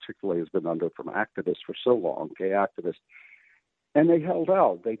pressure that Chick-fil-A has been under from activists for so long, gay activists, and they held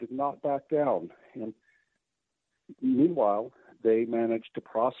out. They did not back down. And meanwhile, they managed to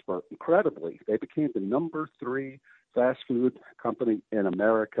prosper incredibly. They became the number 3 fast food company in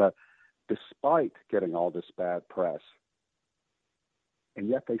America, despite getting all this bad press. And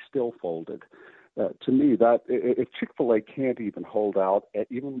yet they still folded. To me, that if Chick-fil-A can't even hold out,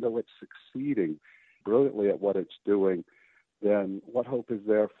 even though it's succeeding brilliantly at what it's doing, then what hope is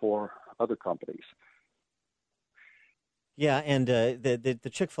there for other companies? Yeah, and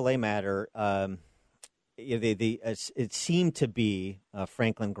the Chick-fil-A matter, it seemed to be,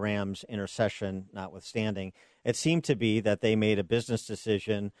 Franklin Graham's intercession notwithstanding, it seemed to be that they made a business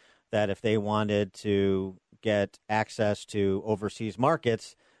decision that if they wanted to get access to overseas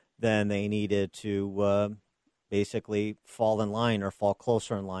markets, then they needed to basically fall in line or fall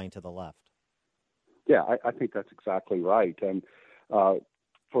closer in line to the left. Yeah, I think that's exactly right. And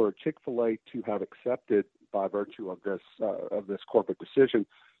for Chick-fil-A to have accepted, by virtue of this corporate decision,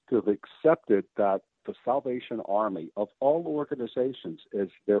 to have accepted that the Salvation Army of all organizations is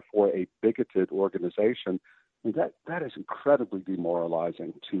therefore a bigoted organization, I mean, that is incredibly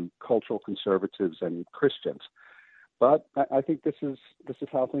demoralizing to cultural conservatives and Christians. But I think this is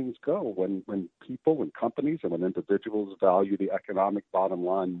how things go when people and companies and when individuals value the economic bottom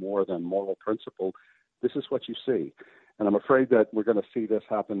line more than moral principle. This is what you see, and I'm afraid that we're going to see this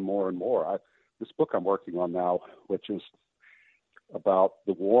happen more and more. This book I'm working on now, which is about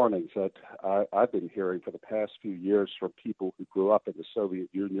the warnings that I've been hearing for the past few years from people who grew up in the Soviet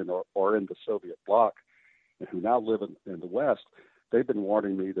Union or in the Soviet bloc and who now live in the West. They've been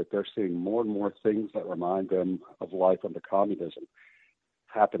warning me that they're seeing more and more things that remind them of life under communism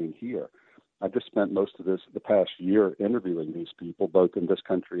happening here. I just spent most of the past year interviewing these people, both in this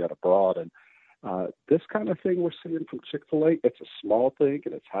country and abroad, and this kind of thing we're seeing from Chick-fil-A, it's a small thing,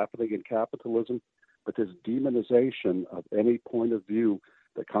 and it's happening in capitalism, but this demonization of any point of view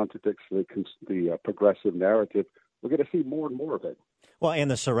that contradicts the progressive narrative, we're going to see more and more of it. Well,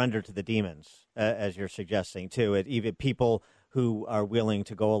 and the surrender to the demons, as you're suggesting, too. Even people who are willing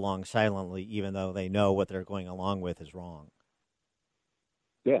to go along silently, even though they know what they're going along with is wrong.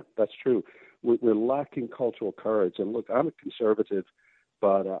 Yeah, that's true. We're lacking cultural courage. And look, I'm a conservative,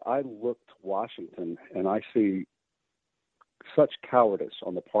 but I look to Washington and I see such cowardice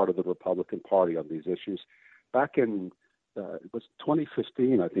on the part of the Republican Party on these issues. Back in, it was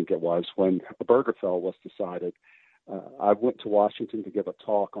 2015, I think it was, when Obergefell was decided, I went to Washington to give a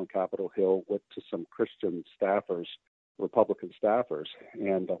talk on Capitol Hill to some Christian staffers, Republican staffers.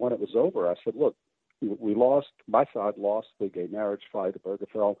 And when it was over, I said, look, we lost, my side lost the gay marriage fight at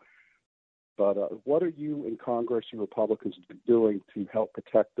Obergefell, but what are you in Congress, you Republicans, doing to help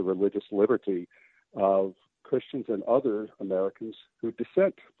protect the religious liberty of Christians and other Americans who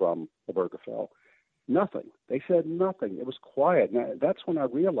dissent from Obergefell? Nothing. They said nothing. It was quiet. Now, that's when I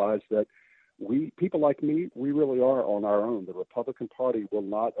realized that people like me, we really are on our own. The Republican Party will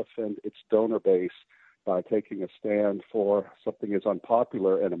not offend its donor base by taking a stand for something as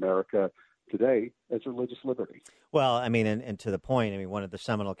unpopular in America today as religious liberty. Well, I mean, and to the point, I mean, one of the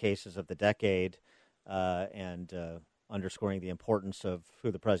seminal cases of the decade and underscoring the importance of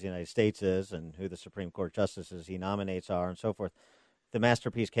who the President of the United States is and who the Supreme Court justices he nominates are and so forth, the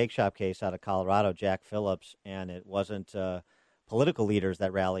Masterpiece Cake Shop case out of Colorado, Jack Phillips, and it wasn't political leaders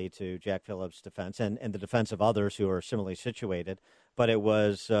that rallied to Jack Phillips' defense and the defense of others who are similarly situated, but it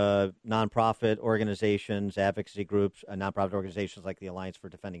was nonprofit organizations, advocacy groups, nonprofit organizations like the Alliance for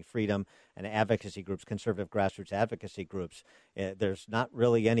Defending Freedom and advocacy groups, conservative grassroots advocacy groups. There's not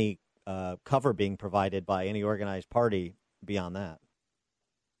really any cover being provided by any organized party beyond that.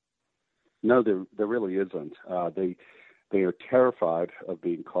 No, there really isn't. They are terrified of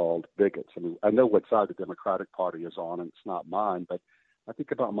being called bigots. I mean, I know what side the Democratic Party is on, and it's not mine, but I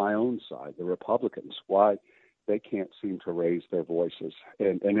think about my own side, the Republicans, why they can't seem to raise their voices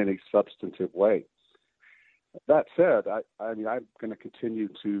in any substantive way. That said, I mean, I'm going to continue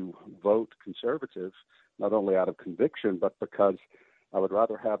to vote conservative, not only out of conviction, but because I would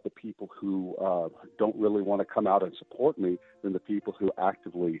rather have the people who don't really want to come out and support me than the people who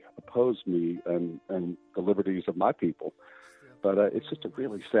actively oppose me and the liberties of my people. But it's just a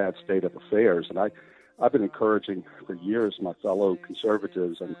really sad state of affairs. And I've been encouraging for years my fellow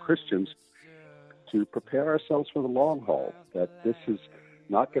conservatives and Christians to prepare ourselves for the long haul, that this is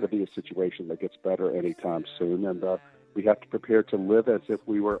not going to be a situation that gets better anytime soon. And we have to prepare to live as if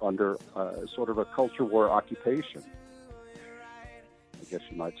we were under sort of a culture war occupation, I guess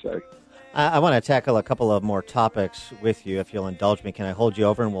you might say. I want to tackle a couple of more topics with you, if you'll indulge me. Can I hold you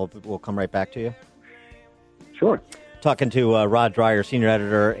over and we'll come right back to you? Sure. Talking to Rod Dreher, senior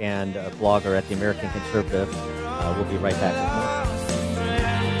editor and blogger at the American Conservative. We'll be right back with more.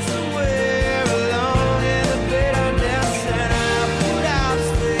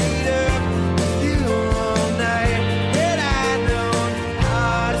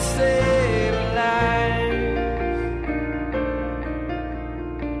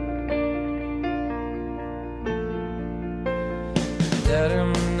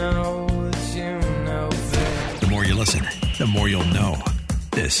 Listen, the more you'll know.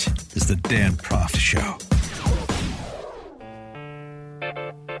 This is the Dan Proft Show.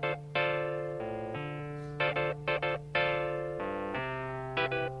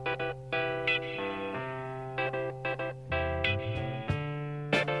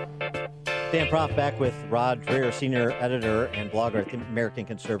 Dan Proft back with Rod Dreher, senior editor and blogger at the American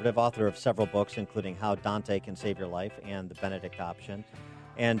Conservative, author of several books, including How Dante Can Save Your Life and The Benedict Option.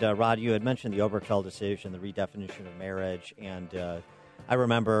 And, Rod, you had mentioned the Obergefell decision, the redefinition of marriage, and I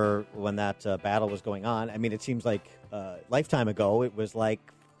remember when that battle was going on. I mean, it seems like a lifetime ago. It was like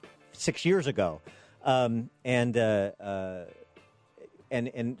 6 years ago. And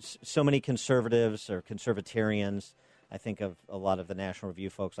so many conservatives or conservatarians, I think of a lot of the National Review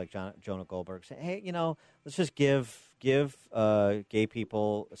folks like Jonah Goldberg, say, hey, let's just give gay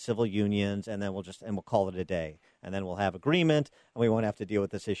people civil unions, and then we'll call it a day, and then we'll have agreement, and we won't have to deal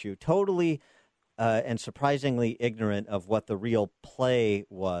with this issue. Totally and surprisingly ignorant of what the real play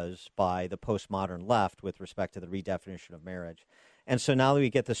was by the postmodern left with respect to the redefinition of marriage. And so now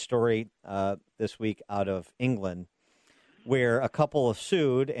we get the story this week out of England, where a couple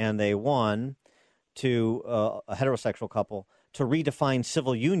sued and they won to a heterosexual couple to redefine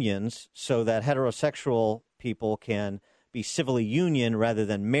civil unions so that heterosexual people can be civilly union rather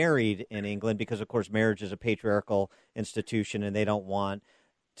than married in England, because, of course, marriage is a patriarchal institution and they don't want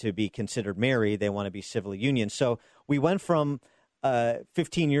to be considered married. They want to be civilly union. So we went from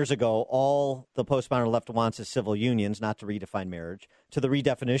 15 years ago, all the postmodern left wants is civil unions, not to redefine marriage, to the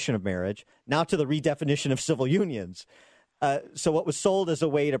redefinition of marriage, now to the redefinition of civil unions. So what was sold as a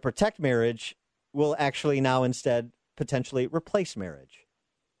way to protect marriage will actually now instead potentially replace marriage.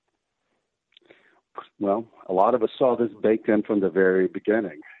 Well, a lot of us saw this baked in from the very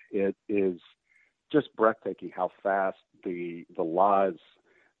beginning. It is just breathtaking how fast the lies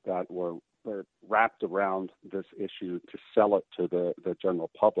that were wrapped around this issue to sell it to the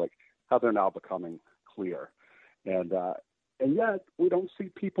general public, how they're now becoming clear. And yet we don't see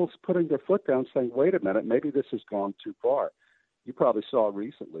people putting their foot down saying, wait a minute, maybe this has gone too far. You probably saw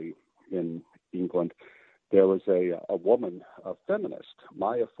recently in England, there was a woman, a feminist,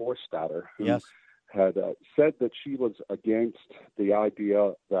 Maya Forstater, who had said that she was against the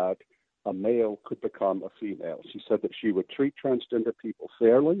idea that a male could become a female. She said that she would treat transgender people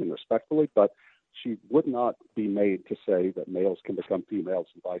fairly and respectfully, but she would not be made to say that males can become females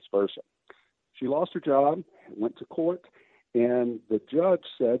and vice versa. She lost her job, went to court, and the judge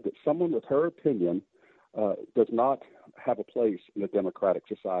said that someone with her opinion does not have a place in a democratic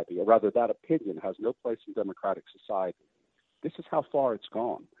society, or rather that opinion has no place in democratic society. This is how far it's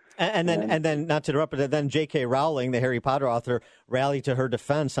gone. And then, not to interrupt, but then J.K. Rowling, the Harry Potter author, rallied to her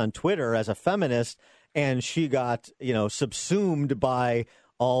defense on Twitter as a feminist, and she got, subsumed by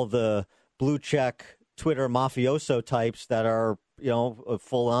all the blue check Twitter mafioso types that are,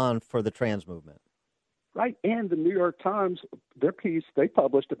 full on for the trans movement. Right. And the New York Times, their piece they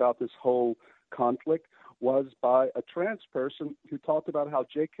published about this whole conflict was by a trans person who talked about how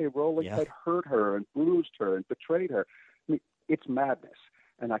J.K. Rowling had hurt her and bruised her and betrayed her. I mean, it's madness.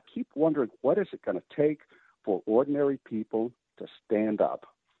 And I keep wondering, what is it going to take for ordinary people to stand up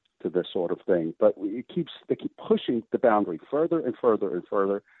to this sort of thing? But they keep pushing the boundary further and further and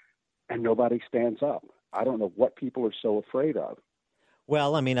further, and nobody stands up. I don't know what people are so afraid of.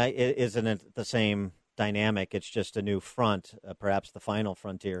 Well, I mean, isn't it the same dynamic? It's just a new front, perhaps the final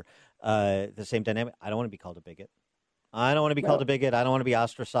frontier. The same dynamic. I don't want to be called a bigot. I don't want to be called a bigot. I don't want to be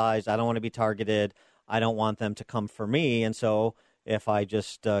ostracized. I don't want to be targeted. I don't want them to come for me. And so if I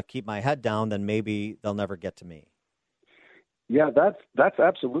just keep my head down, then maybe they'll never get to me. Yeah, that's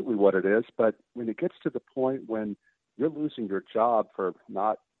absolutely what it is. But when it gets to the point when you're losing your job for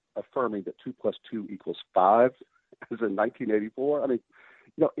not affirming that 2 + 2 = 5, as in 1984, I mean,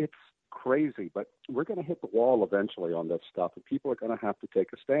 it's crazy. But we're going to hit the wall eventually on this stuff, and people are going to have to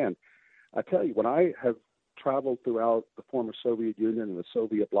take a stand. I tell you, when I have traveled throughout the former Soviet Union and the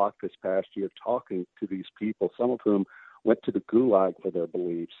Soviet bloc this past year, talking to these people, some of whom went to the Gulag for their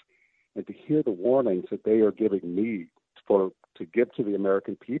beliefs, and to hear the warnings that they are giving me to give to the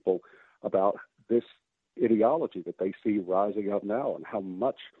American people about this ideology that they see rising up now and how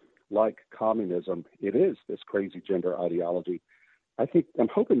much like communism it is, this crazy gender ideology. I'm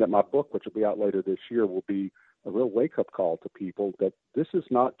hoping that my book, which will be out later this year, will be a real wake-up call to people that this is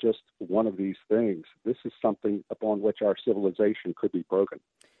not just one of these things. This is something upon which our civilization could be broken.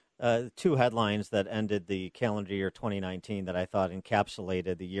 Two headlines that ended the calendar year 2019 that I thought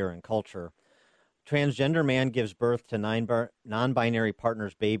encapsulated the year in culture. Transgender man gives birth to non-binary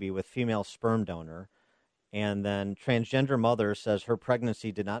partner's baby with female sperm donor. And then transgender mother says her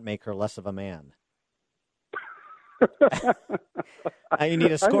pregnancy did not make her less of a man. You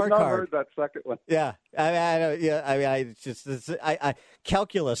need a scorecard. I have not heard that second one. Yeah,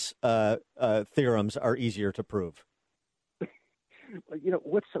 calculus theorems are easier to prove.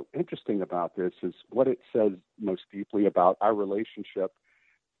 What's so interesting about this is what it says most deeply about our relationship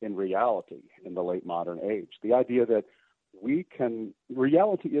in reality in the late modern age. The idea that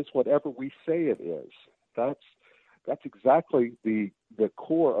reality is whatever we say it is. That's exactly the the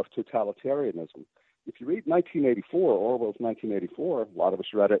core of totalitarianism. If you read 1984, Orwell's 1984, a lot of us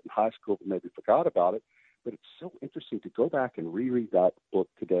read it in high school but maybe forgot about it, but it's so interesting to go back and reread that book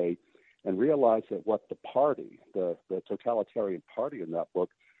today and realize that what the party, the totalitarian party in that book,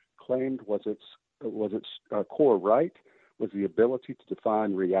 claimed was its core right was the ability to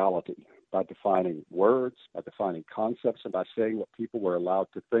define reality by defining words, by defining concepts, and by saying what people were allowed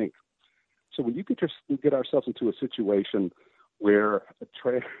to think. So when you get ourselves into a situation where a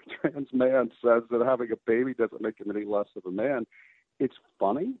trans man says that having a baby doesn't make him any less of a man, it's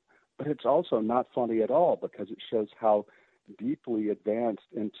funny, but it's also not funny at all because it shows how deeply advanced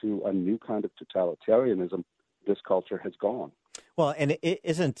into a new kind of totalitarianism this culture has gone. Well, and it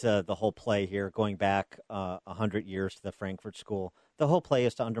isn't the whole play here going back 100 years to the Frankfurt School. The whole play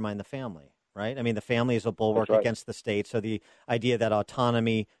is to undermine the family, right? I mean, the family is a bulwark against the state. So the idea that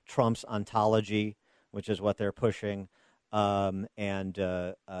autonomy trumps ontology, which is what they're pushing, this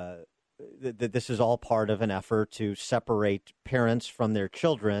is all part of an effort to separate parents from their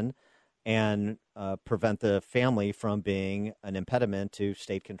children and prevent the family from being an impediment to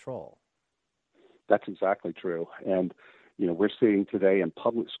state control. That's exactly true. And, you know, we're seeing today in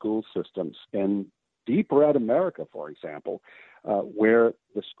public school systems in deep red America, for example, where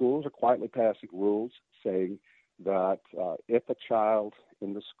the schools are quietly passing rules saying that if a child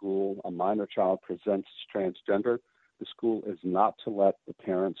in the school, a minor child, presents transgender, the school is not to let the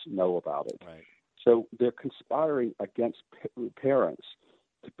parents know about it. Right. So they're conspiring against parents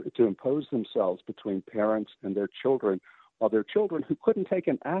to impose themselves between parents and their children, while their children who couldn't take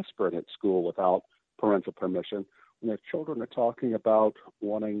an aspirin at school without parental permission, when their children are talking about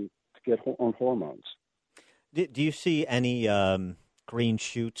wanting to get on hormones. Do you see any green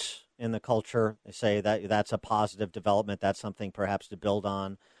shoots in the culture? They say that that's a positive development. That's something perhaps to build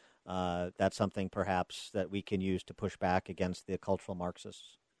on. That's something perhaps that we can use to push back against the cultural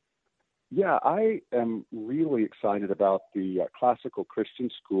Marxists. Yeah, I am really excited about the classical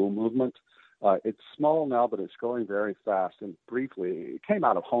Christian school movement. It's small now, but it's growing very fast. And briefly, it came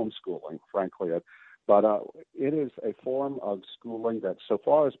out of homeschooling, frankly. But it is a form of schooling that so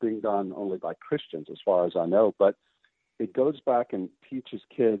far is being done only by Christians, as far as I know. But it goes back and teaches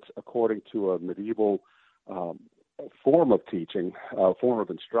kids according to a medieval form of teaching, form of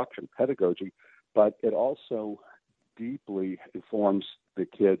instruction, pedagogy. But it also deeply informs the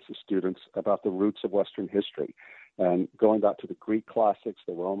kids, the students, about the roots of Western history. And going back to the Greek classics,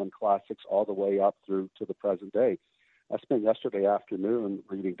 the Roman classics, all the way up through to the present day. I spent yesterday afternoon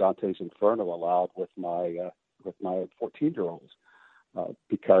reading Dante's Inferno aloud with my 14-year-olds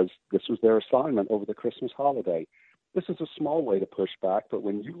because this was their assignment over the Christmas holiday. This is a small way to push back, but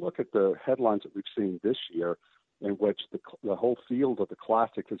when you look at the headlines that we've seen this year, in which the whole field of the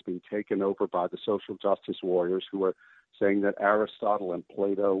classic has been taken over by the social justice warriors who are saying that Aristotle and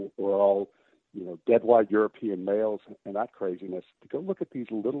Plato were all, dead white European males and that craziness, to go look at these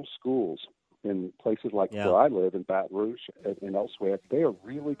little schools in places like where I live, in Baton Rouge and elsewhere, they are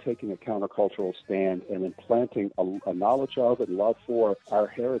really taking a countercultural stand and implanting a knowledge of and love for our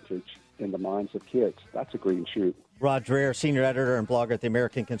heritage in the minds of kids. That's a green shoot. Rod Dreher, senior editor and blogger at The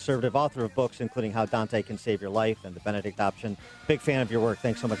American Conservative, author of books including How Dante Can Save Your Life and The Benedict Option. Big fan of your work.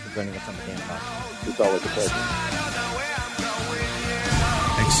 Thanks so much for joining us on the Dan Proft. It's always a pleasure.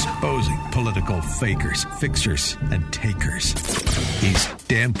 Exposing political fakers, fixers, and takers. He's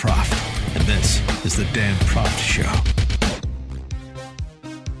Dan Proft, and this is the Dan Proft Show.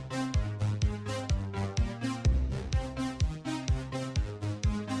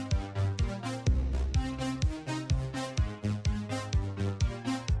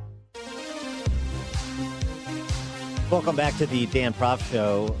 Welcome back to the Dan Proft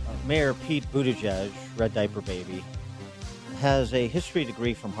Show. Mayor Pete Buttigieg, Red Diaper Baby, has a history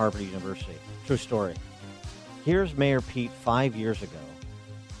degree from Harvard University. True story. Here's Mayor Pete 5 years ago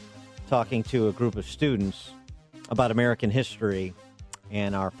talking to a group of students about American history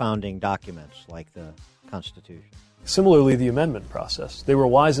and our founding documents like the Constitution. Similarly, the amendment process. They were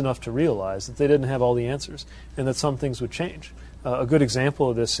wise enough to realize that they didn't have all the answers and that some things would change. A good example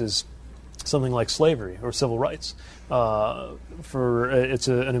of this is something like slavery or civil rights. It's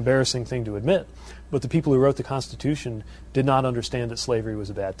an embarrassing thing to admit, but the people who wrote the Constitution did not understand that slavery was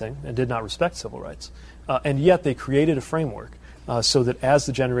a bad thing and did not respect civil rights. And yet they created a framework so that as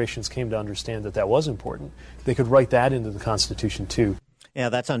the generations came to understand that was important, they could write that into the Constitution too. Yeah,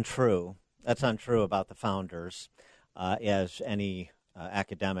 that's untrue. That's untrue about the founders, as any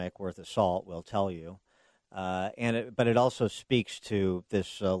academic worth of salt will tell you. But it also speaks to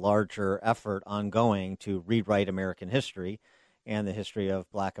this larger effort ongoing to rewrite American history and the history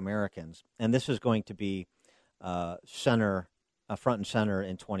of Black Americans. And this is going to be center front and center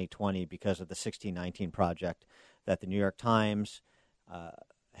in 2020 because of the 1619 Project that the New York Times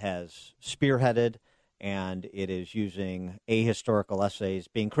has spearheaded, and it is using ahistorical essays,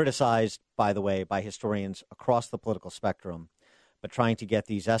 being criticized, by the way, by historians across the political spectrum, but trying to get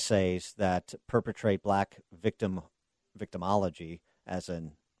these essays that perpetrate black victimology as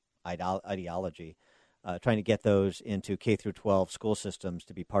an ideology, trying to get those into K through 12 school systems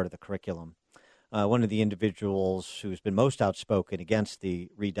to be part of the curriculum. One of the individuals who's been most outspoken against the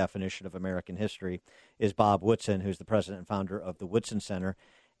redefinition of American history is Bob Woodson, who's the president and founder of the Woodson Center.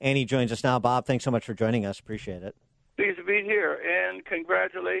 And he joins us now. Bob, thanks so much for joining us. Appreciate it. Pleased to be here, and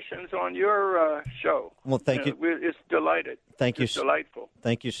congratulations on your show. Well, thank you. It's delighted. It's delightful.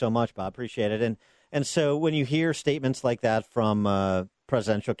 Thank you so much, Bob. Appreciate it. And so when you hear statements like that from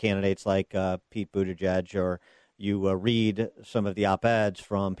presidential candidates like Pete Buttigieg, or you read some of the op-eds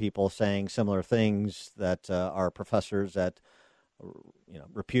from people saying similar things that are professors at,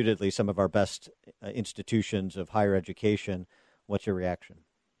 reputedly some of our best institutions of higher education, what's your reaction?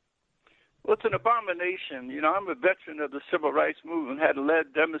 Well, it's an abomination. I'm a veteran of the civil rights movement, had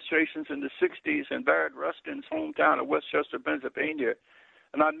led demonstrations in the 60s in Barrett Rustin's hometown of Westchester, Pennsylvania.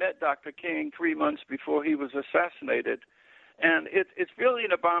 And I met Dr. King 3 months before he was assassinated. And it's really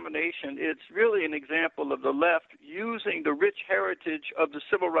an abomination. It's really an example of the left using the rich heritage of the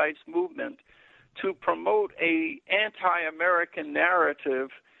civil rights movement to promote a anti-American narrative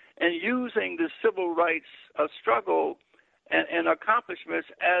and using the civil rights struggle and accomplishments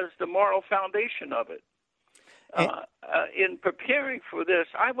as the moral foundation of it. In preparing for this,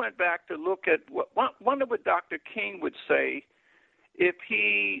 I went back to look at wonder what Dr. King would say if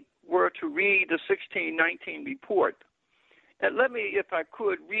he were to read the 1619 report. And let me, if I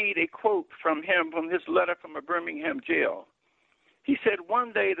could, read a quote from him from his letter from a Birmingham jail. He said,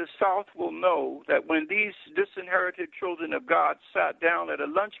 "One day the South will know that when these disinherited children of God sat down at a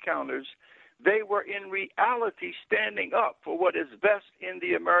lunch counters, they were in reality standing up for what is best in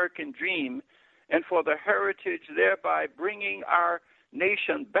the American dream and for the heritage, thereby bringing our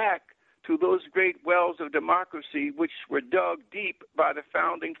nation back to those great wells of democracy which were dug deep by the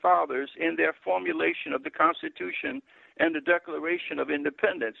founding fathers in their formulation of the Constitution and the Declaration of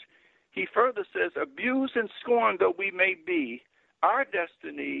Independence." He further says, "Abused and scorned though we may be, our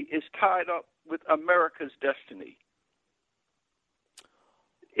destiny is tied up with America's destiny."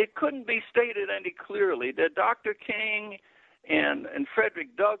 It couldn't be stated any clearly that Dr. King and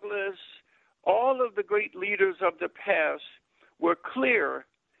Frederick Douglass, all of the great leaders of the past, were clear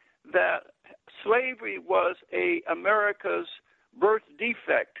that slavery was America's birth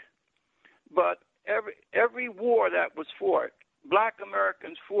defect. But every war that was fought, black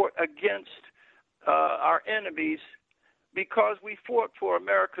Americans fought against our enemies because we fought for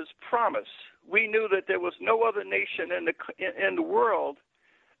America's promise. We knew that there was no other nation in the world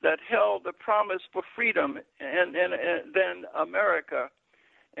that held the promise for freedom and than America.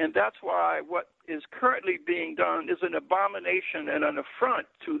 And that's why what is currently being done is an abomination and an affront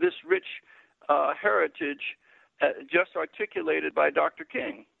to this rich heritage just articulated by Dr.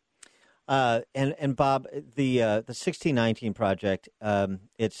 King. And Bob, the 1619 Project,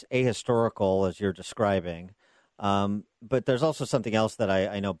 it's ahistorical as you're describing, but there's also something else that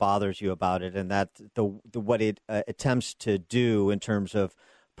I know bothers you about it, and that what it attempts to do in terms of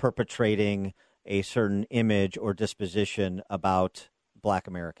perpetrating a certain image or disposition about black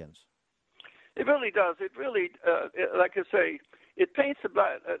Americans. It really does. It really, like I say, it paints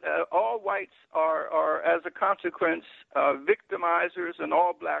about all whites are as a consequence, victimizers, and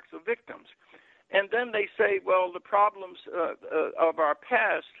all blacks are victims. And then they say, well, the problems of our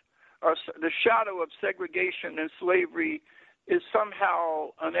past are the shadow of segregation and slavery is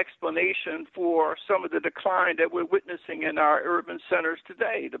somehow an explanation for some of the decline that we're witnessing in our urban centers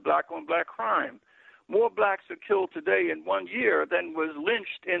today, the black-on-black crime. More blacks are killed today in 1 year than was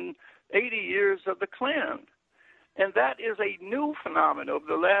lynched in 80 years of the Klan. And that is a new phenomenon of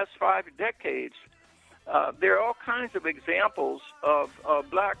the last 5 decades. There are all kinds of examples of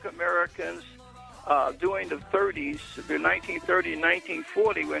black Americans during the 30s, the 1930 and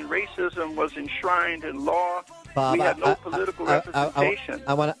 1940, when racism was enshrined in law. Bob, we had no political representation.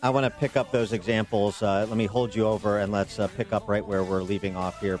 I want to pick up those examples. Let me hold you over, and let's pick up right where we're leaving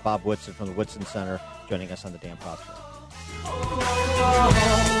off here. Bob Woodson from the Woodson Center joining us on the Dan Proft Show.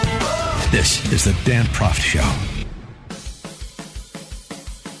 This is the Dan Proft Show.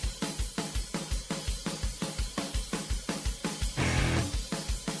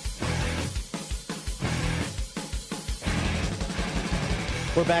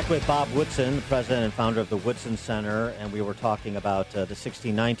 We're back with Bob Woodson, the president and founder of the Woodson Center, and we were talking about the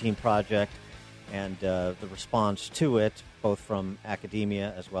 1619 Project and the response to it. both from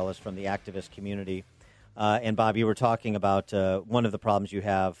academia as well as from the activist community. And Bob, you were talking about one of the problems you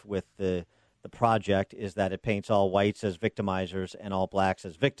have with the project is that it paints all whites as victimizers and all blacks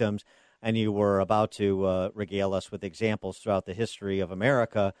as victims. And you were about to regale us with examples throughout the history of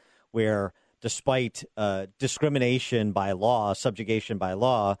America where, despite discrimination by law, subjugation by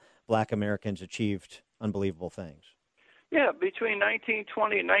law, black Americans achieved unbelievable things. Yeah, between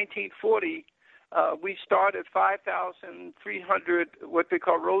 1920 and 1940, we started 5,300 what they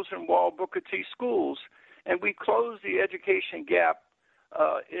call Rosenwald Booker T schools, and we closed the education gap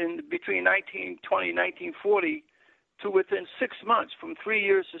in between 1920 and 1940 to within 6 months, from 3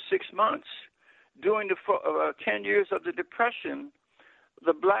 years to 6 months. During the 10 years of the Depression,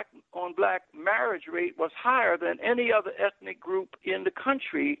 the black-on-black marriage rate was higher than any other ethnic group in the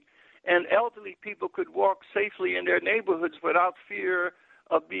country, and elderly people could walk safely in their neighborhoods without fear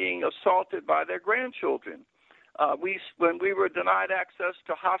of being assaulted by their grandchildren. When we were denied access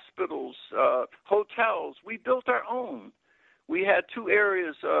to hospitals, hotels, we built our own. We had 2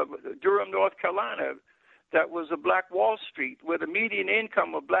 areas, Durham, North Carolina, that was a black Wall Street, where the median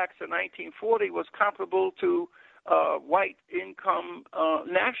income of blacks in 1940 was comparable to white income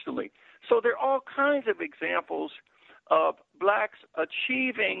nationally. So there are all kinds of examples of blacks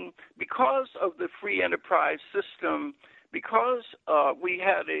achieving, because of the free enterprise system, because we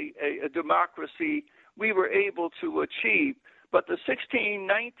had a democracy, we were able to achieve. But the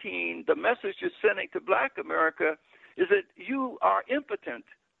 1619, the message you're sending to black America is that you are impotent.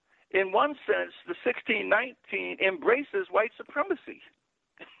 In one sense, the 1619 embraces white supremacy.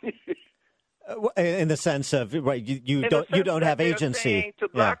 In the sense of, right, you don't have agency. To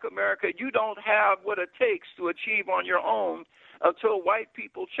black America, you don't have what it takes to achieve on your own. Until white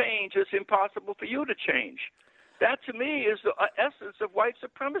people change, it's impossible for you to change. That, to me, is the essence of white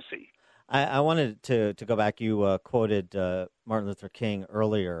supremacy. I wanted to go back. You quoted Martin Luther King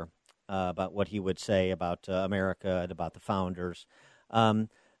earlier about what he would say about America and about the founders.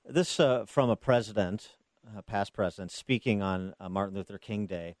 This from a president, past president, speaking on Martin Luther King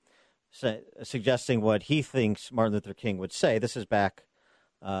Day, suggesting what he thinks Martin Luther King would say. This is back,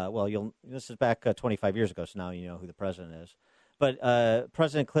 this is back 25 years ago, so now you know who the president is. But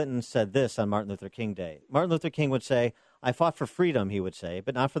President Clinton said this on Martin Luther King Day. Martin Luther King would say, "I fought for freedom," he would say,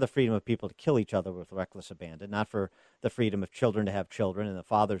 "but not for the freedom of people to kill each other with reckless abandon, not for the freedom of children to have children and the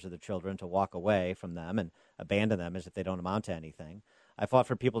fathers of the children to walk away from them and abandon them as if they don't amount to anything. I fought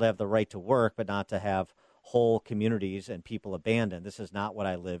for people to have the right to work, but not to have whole communities and people abandoned. This is not what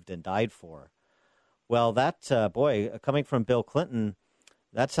I lived and died for." Well, that, coming from Bill Clinton,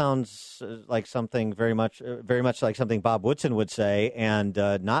 that sounds like something very much like something Bob Woodson would say, and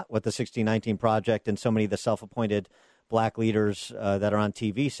not what the 1619 Project and so many of the self-appointed black leaders that are on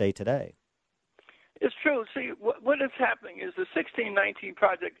TV say today. It's true. See, what is happening is the 1619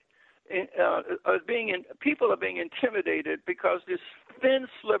 Project people are being intimidated because this thin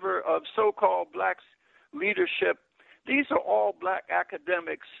sliver of so-called black leadership, these are all black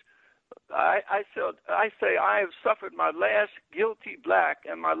academics. I say I have suffered my last guilty black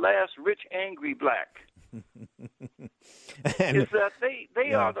and my last rich angry black. Is that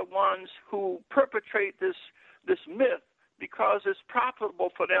they are the ones who perpetrate this myth because it's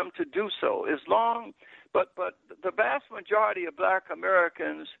profitable for them to do so. But the vast majority of black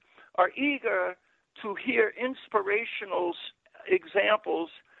Americans are eager to hear inspirational examples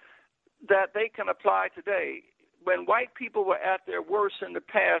that they can apply today. When white people were at their worst in the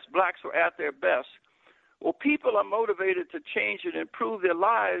past, blacks were at their best. Well, people are motivated to change and improve their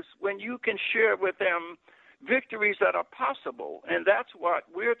lives when you can share with them victories that are possible. And that's what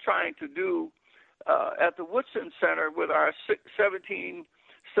we're trying to do at the Woodson Center with our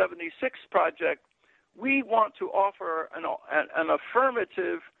 1776 project. We want to offer an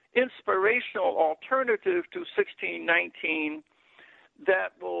affirmative, inspirational alternative to 1619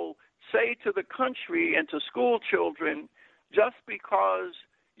 that will say to the country and to school children, just because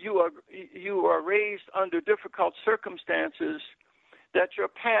you are raised under difficult circumstances, that your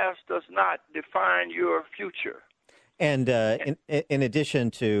past does not define your future. And in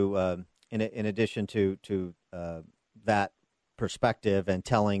addition to that perspective and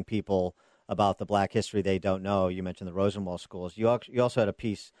telling people about the black history they don't know, you mentioned the Rosenwald schools. You also had a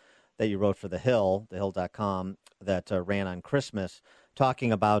piece that you wrote for The Hill, thehill.com, that ran on Christmas,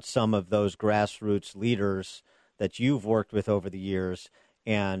 talking about some of those grassroots leaders that you've worked with over the years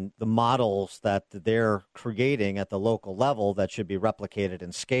and the models that they're creating at the local level that should be replicated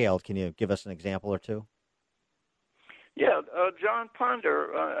and scaled. Can you give us an example or two? Yeah, John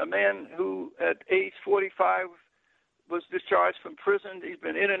Ponder, a man who at age 45 was discharged from prison. He's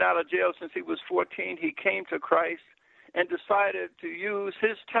been in and out of jail since he was 14. He came to Christ, and decided to use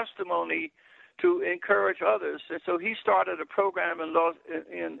his testimony to encourage others. And so he started a program in Las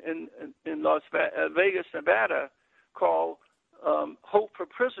Vegas, Nevada, called Hope for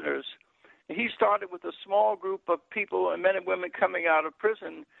Prisoners. And he started with a small group of people and men and women coming out of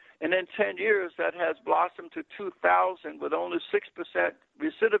prison, and in 10 years that has blossomed to 2,000 with only 6%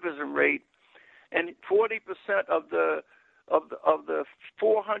 recidivism rate, and 40% of the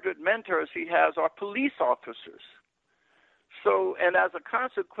 400 mentors he has are police officers. So, and as a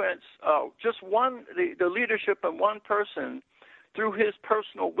consequence, the leadership of one person, through his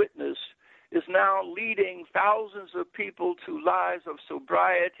personal witness, is now leading thousands of people to lives of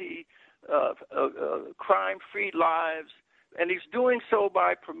sobriety, crime-free lives, and he's doing so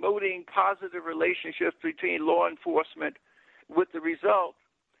by promoting positive relationships between law enforcement, with the result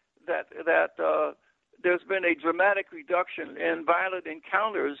that there's been a dramatic reduction in violent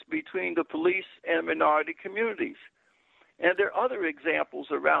encounters between the police and minority communities. And there are other examples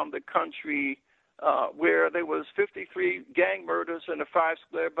around the country where there was 53 gang murders in a 5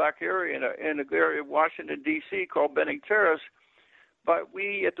 square block area in an area of Washington, D.C. called Benning Terrace. But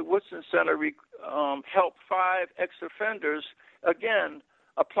we at the Woodson Center helped 5 ex-offenders, again,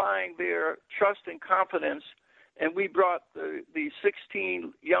 applying their trust and confidence, and we brought the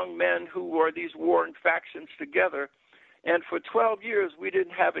 16 young men who were these warring factions together. And for 12 years, we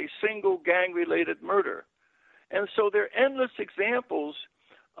didn't have a single gang-related murder. And so there are endless examples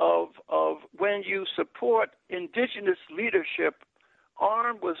of when you support indigenous leadership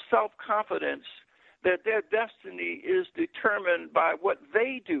armed with self-confidence that their destiny is determined by what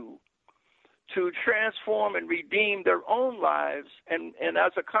they do to transform and redeem their own lives, and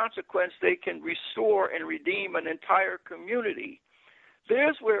as a consequence, they can restore and redeem an entire community.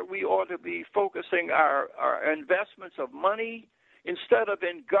 There's where we ought to be focusing our investments of money instead of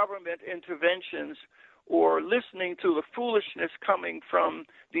in government interventions or listening to the foolishness coming from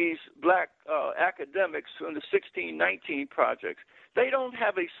these black academics from the 1619 projects. They don't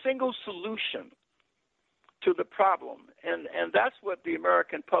have a single solution to the problem, and that's what the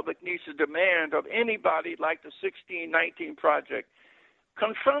American public needs to demand of anybody like the 1619 Project.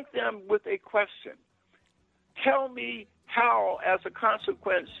 Confront them with a question. Tell me how, as a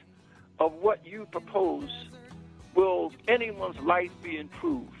consequence of what you propose, will anyone's life be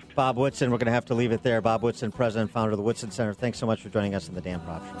improved? Bob Woodson, we're going to have to leave it there. Bob Woodson, president, founder of the Woodson Center. Thanks so much for joining us on the Dan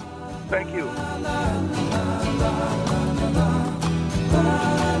Proft Show. Thank you.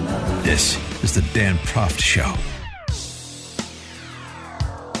 This is the Dan Proft Show.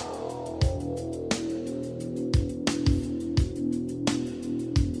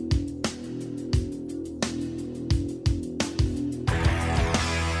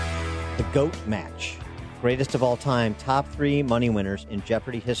 The GOAT match. Greatest of all time. Top 3 money winners in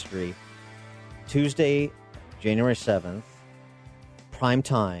Jeopardy history. Tuesday, January 7th. Prime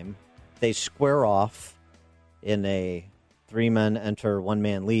time. They square off in a 3 men enter, 1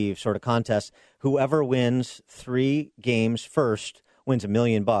 man leave sort of contest. Whoever wins 3 games first wins $1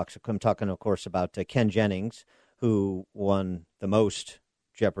 million. I'm talking, of course, about Ken Jennings, who won the most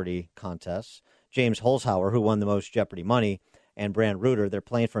Jeopardy contests, James Holzhauer, who won the most Jeopardy money, and Brand Reuter. They're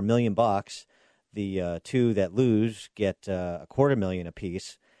playing for $1 million. The 2 that lose get $250,000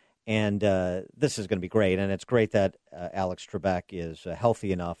 apiece. And this is going to be great. And it's great that Alex Trebek is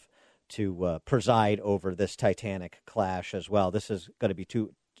healthy enough to preside over this Titanic clash as well. This is going to be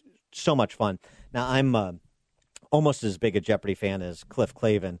so much fun. Now, I'm almost as big a Jeopardy fan as Cliff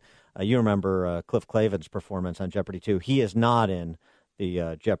Clavin. You remember Cliff Clavin's performance on Jeopardy 2. He is not in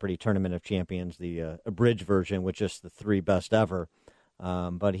the Jeopardy Tournament of Champions, the abridged version, which is the 3 best ever.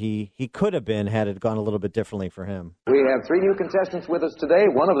 But he could have been had it gone a little bit differently for him. We have 3 new contestants with us today,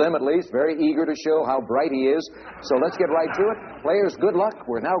 one of them at least very eager to show how bright he is. So let's get right to it. Players, good luck.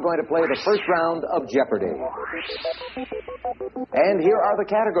 We're now going to play the first round of Jeopardy. And here are the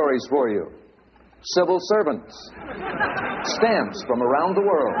categories for you. Civil servants, stamps from around the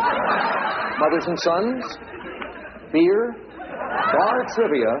world, mothers and sons, beer, bar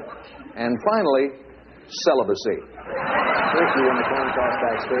trivia, and finally, celibacy. First, we want to phone call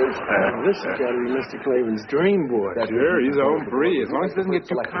backstage. This has got to be Mr. Clavin's dream boy. Sure, he's on free, as long as he doesn't get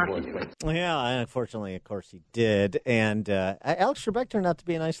too cocky. Yeah, unfortunately, of course, he did. And Alex Trebek turned out to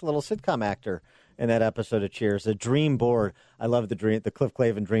be a nice little sitcom actor in that episode of Cheers. The Dream Board. I love the Cliff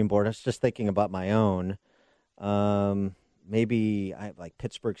Clavin Dream Board. I was just thinking about my own. Maybe I like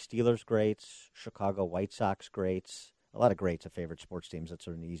Pittsburgh Steelers greats, Chicago White Sox greats. A lot of greats of favorite sports teams. That's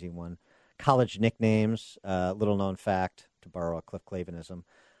sort of an easy one. College nicknames, little known fact, to borrow a Cliff Clavinism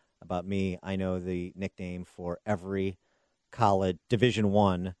about me, I know the nickname for every college Division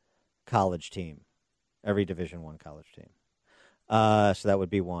I college team. Every Division I college team. So that would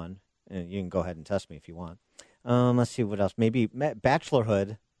be one. And you can go ahead and test me if you want. Let's see what else. Maybe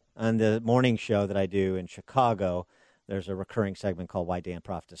Bachelorhood on the morning show that I do in Chicago. There's a recurring segment called Why Dan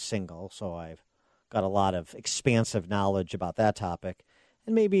Proft is Single. So I've got a lot of expansive knowledge about that topic.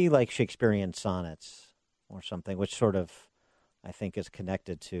 And maybe like Shakespearean sonnets or something, which sort of, I think, is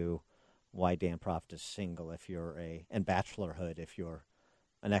connected to Why Dan Proft is Single and Bachelorhood if you're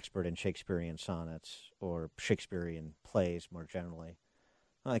an expert in Shakespearean sonnets or Shakespearean plays more generally.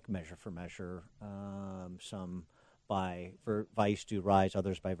 Like Measure for Measure, some by Vice do rise,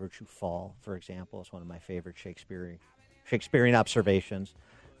 others by virtue fall, for example. It's one of my favorite Shakespearean observations.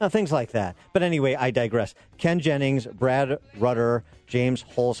 Things like that. But anyway, I digress. Ken Jennings, Brad Rutter, James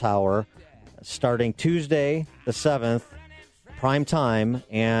Holzhauer, starting Tuesday the 7th, prime time,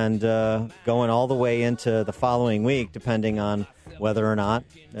 and going all the way into the following week, depending on whether or not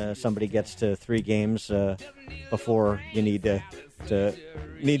somebody gets to 3 games before you need to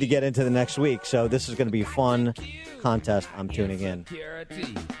get into the next week. So this is going to be a fun contest. I'm tuning in.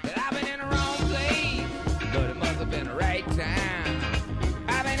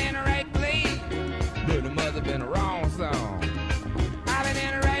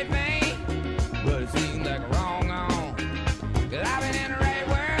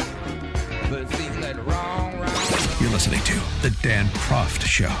 You're listening to The Dan Proft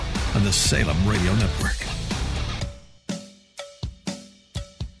Show on the Salem Radio Network.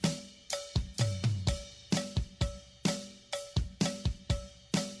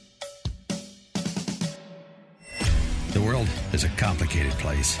 The world is a complicated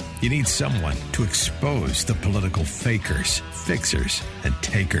place. You need someone to expose the political fakers, fixers, and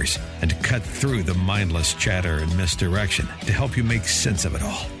takers, and cut through the mindless chatter and misdirection to help you make sense of it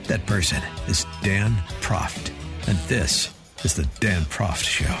all. That person is Dan Proft. And this is the Dan Proft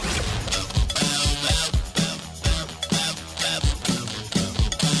Show.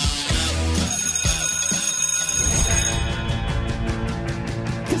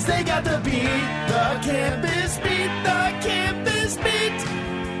 Cause they got the beat, the campus beat, the campus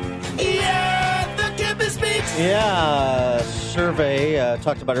beat. Yeah, the campus beat. Yeah, survey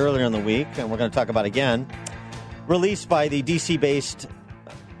talked about earlier in the week, and we're going to talk about again. Released by the D.C.-based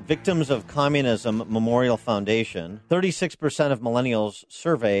Victims of Communism Memorial Foundation. 36% of millennials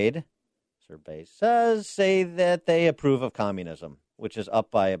surveyed, say that they approve of communism, which is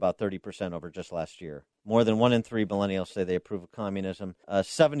up by about 30% over just last year. More than 1 in 3 millennials say they approve of communism.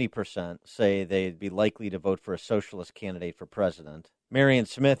 70% say they'd be likely to vote for a socialist candidate for president. Marion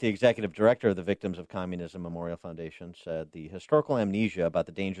Smith, the executive director of the Victims of Communism Memorial Foundation, said the historical amnesia about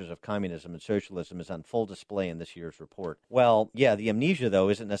the dangers of communism and socialism is on full display in this year's report. Well, yeah, the amnesia, though,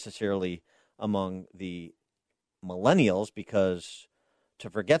 isn't necessarily among the millennials, because to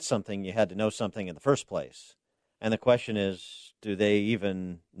forget something, you had to know something in the first place. And the question is, do they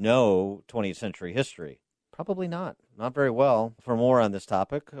even know 20th century history? Probably not. Not very well. For more on this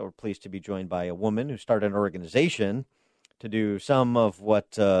topic, we're pleased to be joined by a woman who started an organization to do some of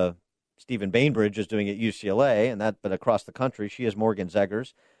what Stephen Bainbridge is doing at UCLA, but across the country. She is Morgan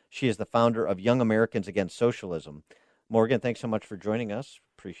Zegers. She is the founder of Young Americans Against Socialism. Morgan, thanks so much for joining us.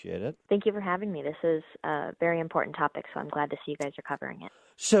 Appreciate it. Thank you for having me. This is a very important topic, so I'm glad to see you guys are covering it.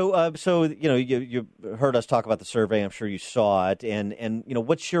 So you heard us talk about the survey. I'm sure you saw it, and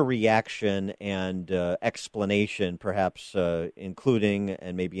what's your reaction and explanation, perhaps including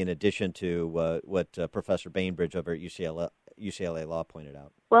and maybe in addition to what Professor Bainbridge over at UCLA Law pointed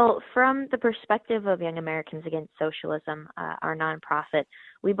out? Well, from the perspective of Young Americans Against Socialism, our nonprofit,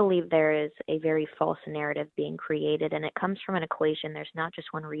 we believe there is a very false narrative being created, and it comes from an equation. There's not just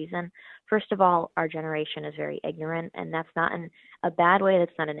one reason. First of all, our generation is very ignorant, and that's not in a bad way.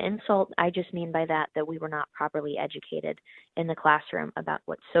 That's not an insult. I just mean by that we were not properly educated in the classroom about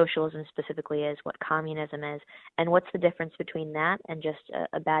what socialism specifically is, what communism is, and what's the difference between that and just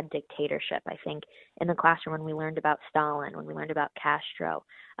a bad dictatorship. I think in the classroom when we learned about Stalin, when we learned about Castro,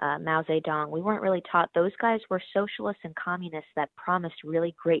 Mao Zedong, we weren't really taught those guys were socialists and communists that promised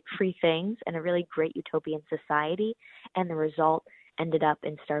really great free things and a really great utopian society, and the result ended up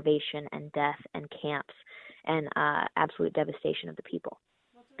in starvation and death and camps and absolute devastation of the people.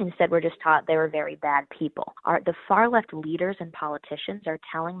 Instead, we're just taught they were very bad people. The far-left leaders and politicians are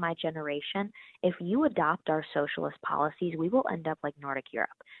telling my generation, if you adopt our socialist policies, we will end up like Nordic Europe.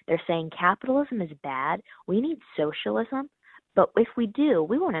 They're saying capitalism is bad. We need socialism. But if we do,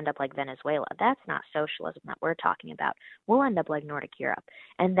 we won't end up like Venezuela. That's not socialism that we're talking about. We'll end up like Nordic Europe.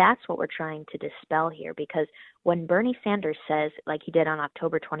 And that's what we're trying to dispel here, because when Bernie Sanders says, like he did on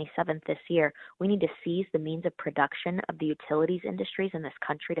October 27th this year, we need to seize the means of production of the utilities industries in this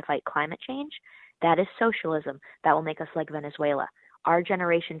country to fight climate change, That is socialism. That will make us like Venezuela. Our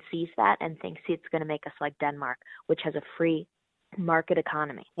generation sees that and thinks it's going to make us like Denmark, which has a free market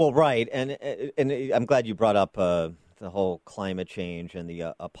economy. Well, right, and I'm glad you brought up the whole climate change and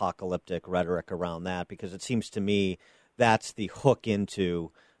the apocalyptic rhetoric around that, because it seems to me that's the hook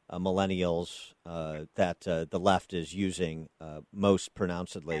into millennials that the left is using most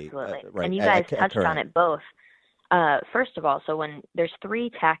pronouncedly. Absolutely. Right, and you guys touched on it both. First of all, so when there's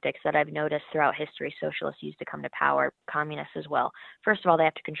three tactics that I've noticed throughout history socialists use to come to power, communists as well. First of all, they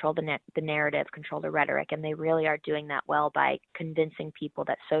have to control the narrative, control the rhetoric, and they really are doing that well by convincing people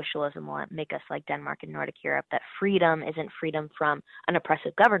that socialism will make us like Denmark and Nordic Europe, that freedom isn't freedom from an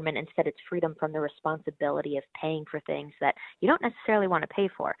oppressive government. Instead, it's freedom from the responsibility of paying for things that you don't necessarily want to pay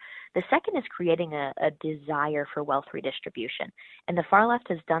for. The second is creating a desire for wealth redistribution. And the far left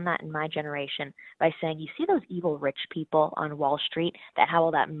has done that in my generation by saying, you see those evil rich people on Wall Street that have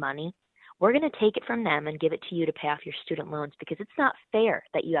all that money? We're going to take it from them and give it to you to pay off your student loans, because it's not fair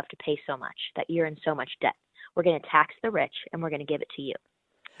that you have to pay so much, that you're in so much debt. We're going to tax the rich and we're going to give it to you.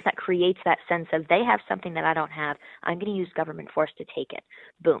 That creates that sense of they have something that I don't have. I'm going to use government force to take it.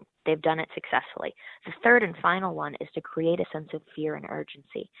 Boom. They've done it successfully. The third and final one is to create a sense of fear and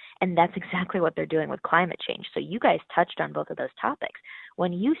urgency. And that's exactly what they're doing with climate change. So you guys touched on both of those topics.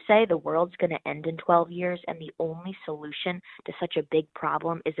 When you say the world's going to end in 12 years and the only solution to such a big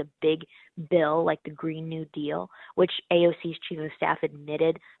problem is a big bill like the Green New Deal, which AOC's chief of staff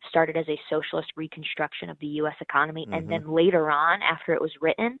admitted started as a socialist reconstruction of the U.S. economy, and then later on, after it was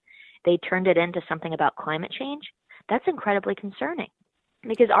written, they turned it into something about climate change, that's incredibly concerning.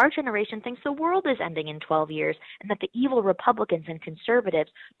 Because our generation thinks the world is ending in 12 years and that the evil Republicans and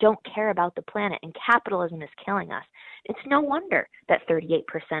conservatives don't care about the planet and capitalism is killing us. It's no wonder that 38%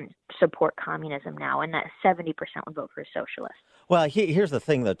 support communism now and that 70% would vote for a socialist. Well, here's the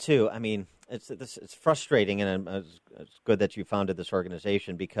thing, though, too. I mean, it's frustrating, and it's good that you founded this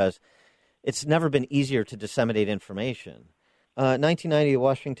organization, because it's never been easier to disseminate information. 1990, the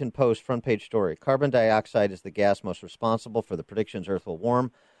Washington Post front page story. Carbon dioxide is the gas most responsible for the predictions Earth will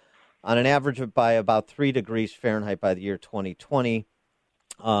warm on an average by about 3 degrees Fahrenheit by the year 2020.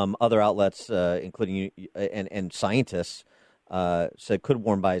 Other outlets, including and scientists, said could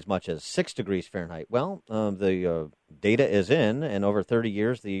warm by as much as 6 degrees Fahrenheit. Well, the data is in, and over 30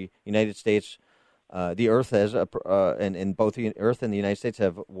 years, the United States, the Earth has, and both the Earth and the United States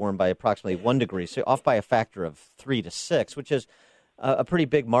have warmed by approximately 1 degree, so off by a factor of 3 to 6, which is a pretty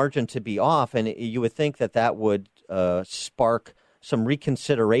big margin to be off. And you would think that would spark some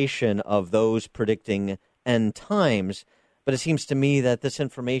reconsideration of those predicting end times. But it seems to me that this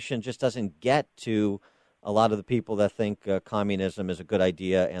information just doesn't get to a lot of the people that think communism is a good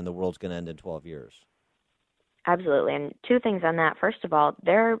idea and the world's going to end in 12 years. Absolutely. And two things on that. First of all,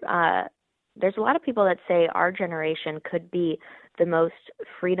 there's a lot of people that say our generation could be the most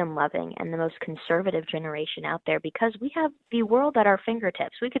freedom-loving and the most conservative generation out there because we have the world at our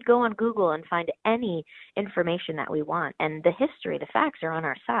fingertips. We could go on Google and find any information that we want, and the history, the facts are on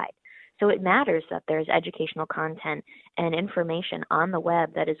our side. So it matters that there's educational content and information on the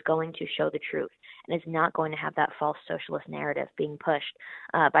web that is going to show the truth and is not going to have that false socialist narrative being pushed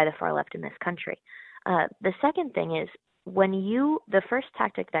by the far left in this country. The second thing is, the first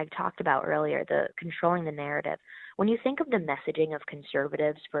tactic that I talked about earlier, the controlling the narrative, when you think of the messaging of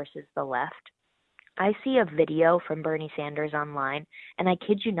conservatives versus the left, I see a video from Bernie Sanders online, and I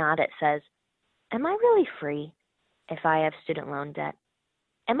kid you not, it says, am I really free if I have student loan debt?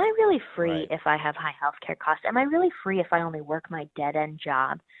 Am I really free if I have high health care costs? Am I really free if I only work my dead-end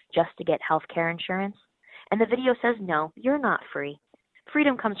job just to get health care insurance? And the video says, no, you're not free.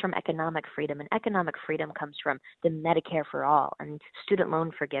 Freedom comes from economic freedom, and economic freedom comes from the Medicare for All and student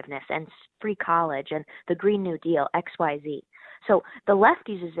loan forgiveness and free college and the Green New Deal, XYZ. So the left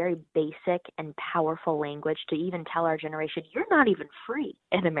uses very basic and powerful language to even tell our generation, you're not even free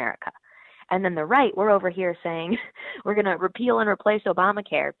in America. And then the right, we're over here saying we're going to repeal and replace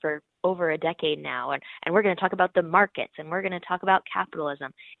Obamacare for over a decade now, and we're going to talk about the markets, and we're going to talk about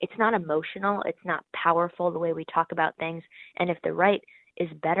capitalism. It's not emotional. It's not powerful the way we talk about things. And if the right is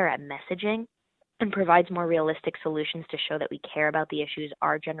better at messaging and provides more realistic solutions to show that we care about the issues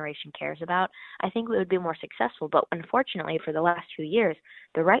our generation cares about, I think we would be more successful. But unfortunately, for the last few years,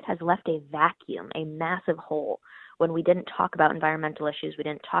 the right has left a vacuum, a massive hole. When we didn't talk about environmental issues, we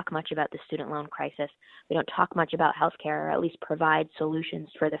didn't talk much about the student loan crisis, we don't talk much about healthcare, or at least provide solutions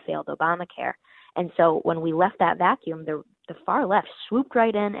for the failed Obamacare. And so when we left that vacuum, the far left swooped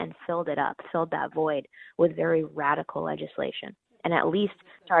right in and filled it up, filled that void with very radical legislation. And at least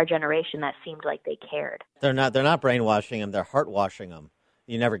to our generation, that seemed like they cared. They're not brainwashing them; they're heart washing them.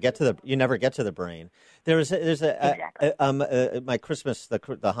 You never get to the brain. There's my Christmas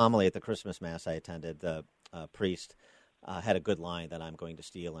the homily at the Christmas Mass I attended. The priest had a good line that I'm going to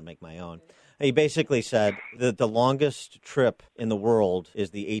steal and make my own. He basically said that the longest trip in the world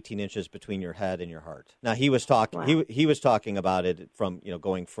is the 18 inches between your head and your heart. Now he was talking he was talking about it from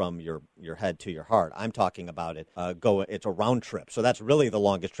going from your head to your heart. I'm talking about it it's a round trip. So that's really the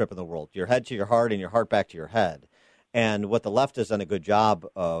longest trip in the world. Your head to your heart and your heart back to your head. And what the left has done a good job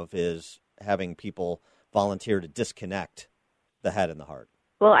of is having people volunteer to disconnect the head and the heart.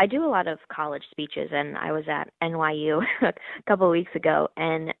 Well, I do a lot of college speeches, and I was at NYU a couple of weeks ago,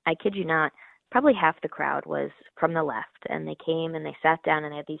 and I kid you not, probably half the crowd was from the left, and they came and they sat down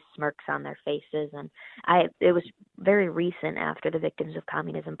and they had these smirks on their faces, and it was very recent after the Victims of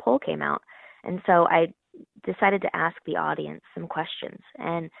Communism poll came out, and so I decided to ask the audience some questions.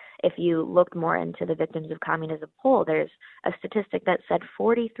 And if you looked more into the Victims of Communism poll, there's a statistic that said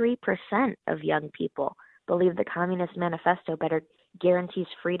 43% of young people believe the Communist Manifesto better guarantees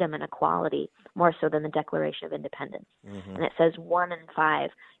freedom and equality more so than the Declaration of Independence. Mm-hmm. And it says 1 in 5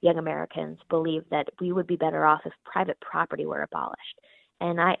 young Americans believe that we would be better off if private property were abolished.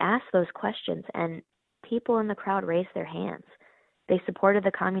 And I asked those questions, and people in the crowd raised their hands. They supported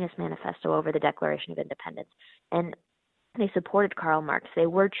the Communist Manifesto over the Declaration of Independence, and they supported Karl Marx. They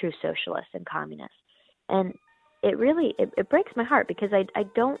were true socialists and communists. And it really it breaks my heart because I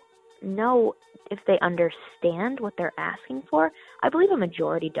don't know if they understand what they're asking for. I believe a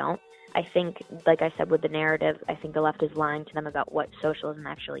majority don't. I think, like I said with the narrative, I think the left is lying to them about what socialism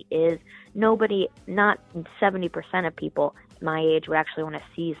actually is. Nobody, not 70% of people my age would actually want to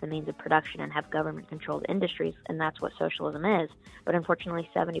seize the means of production and have government-controlled industries, and that's what socialism is. But unfortunately,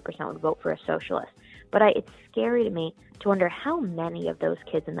 70% would vote for a socialist. But it's scary to me to wonder how many of those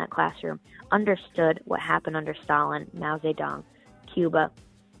kids in that classroom understood what happened under Stalin, Mao Zedong, Cuba,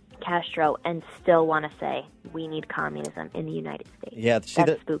 Castro, and still want to say we need communism in the United States. Yeah, see,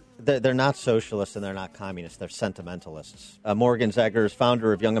 they're not socialists and they're not communists. They're sentimentalists. Morgan Zegers,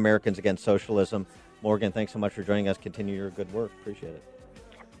 founder of Young Americans Against Socialism. Morgan, thanks so much for joining us. Continue your good work. Appreciate it.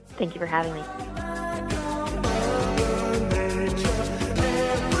 Thank you for having me.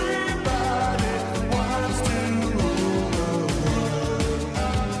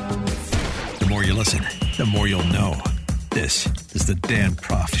 The more you listen, the more you'll know. This is the Dan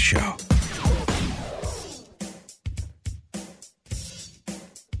Proft Show.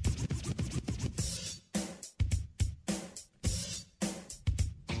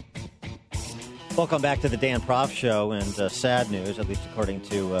 Welcome back to the Dan Proft Show, and sad news, at least according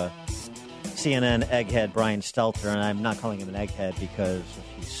to CNN egghead Brian Stelter, and I'm not calling him an egghead because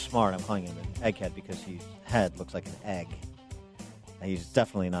he's smart. I'm calling him an egghead because his head looks like an egg. He's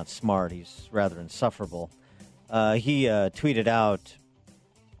definitely not smart. He's rather insufferable. He tweeted out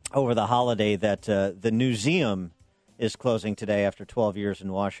over the holiday that the Newseum is closing today after 12 years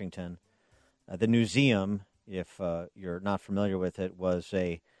in Washington. The Newseum, if you're not familiar with it, was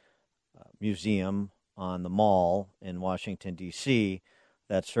a museum on the Mall in Washington, D.C.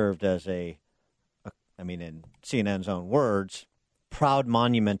 that served as in CNN's own words, proud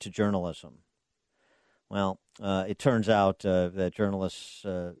monument to journalism. Well, it turns out that journalists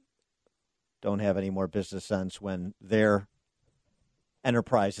don't have any more business sense when their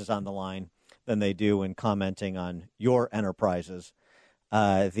enterprise is on the line than they do when commenting on your enterprises.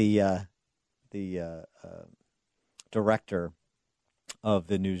 The director of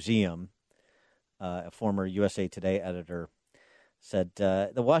the Newseum, a former USA Today editor, said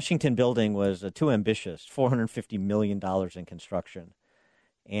the Washington building was too ambitious, $450 million in construction.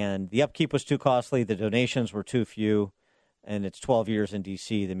 And the upkeep was too costly, the donations were too few, and it's 12 years in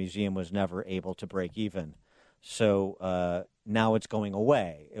D.C., the museum was never able to break even. So now it's going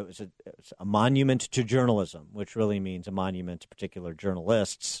away. It's a monument to journalism, which really means a monument to particular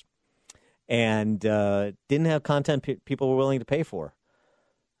journalists, and didn't have content people were willing to pay for.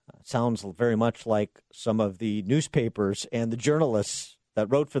 Sounds very much like some of the newspapers and the journalists that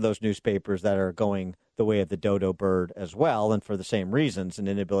wrote for those newspapers that are going the way of the dodo bird as well, and for the same reasons, an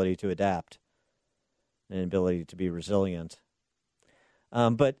inability to adapt, an inability to be resilient.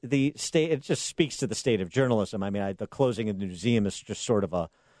 But the state, it just speaks to the state of journalism. I mean, the closing of the museum is just sort of a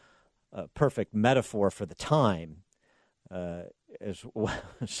perfect metaphor for the time. As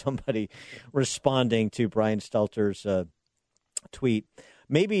somebody responding to Brian Stelter's tweet,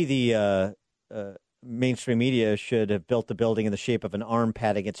 maybe the mainstream media should have built the building in the shape of an arm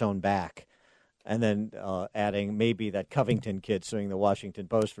patting its own back, and then adding maybe that Covington kid suing the Washington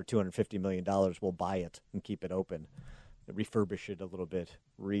Post for $250 million will buy it and keep it open, refurbish it a little bit,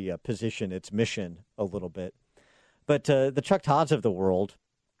 reposition its mission a little bit. But the Chuck Todds of the world,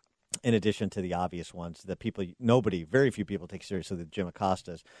 in addition to the obvious ones that very few people take seriously, the Jim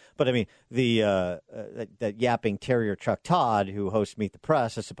Acostas. But I mean, that yapping terrier Chuck Todd, who hosts Meet the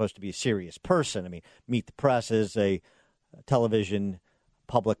Press, is supposed to be a serious person. I mean, Meet the Press is a television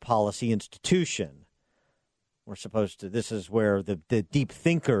public policy institution. This is where the deep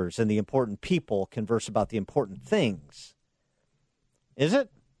thinkers and the important people converse about the important things. Is it?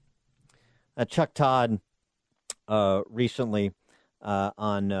 Chuck Todd recently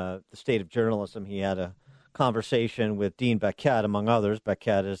on the state of journalism, he had a conversation with Dean Baquet, among others.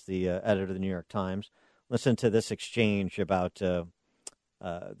 Baquet is the editor of the New York Times. Listen to this exchange about the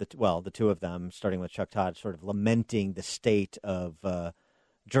two of them, starting with Chuck Todd, sort of lamenting the state of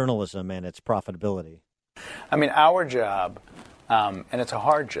journalism and its profitability. I mean, our job, and it's a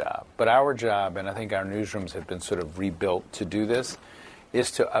hard job, but our job, and I think our newsrooms have been sort of rebuilt to do this, is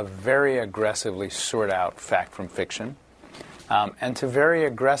to very aggressively sort out fact from fiction, and to very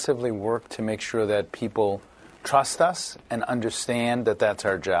aggressively work to make sure that people trust us and understand that that's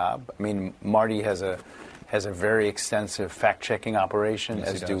our job. I mean, Marty has a very extensive fact-checking operation,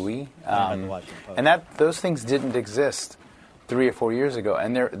 yes, as do we. And those things didn't exist 3 or 4 years ago,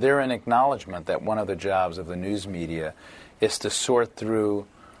 and they're an acknowledgement that one of the jobs of the news media is to sort through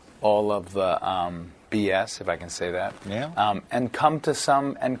all of the BS, if I can say that, and come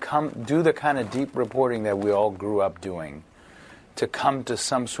do the kind of deep reporting that we all grew up doing, to come to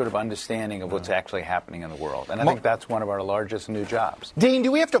some sort of understanding of what's actually happening in the world. And I think that's one of our largest new jobs. Dean,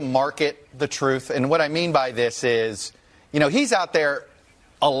 do we have to market the truth? And what I mean by this is, he's out there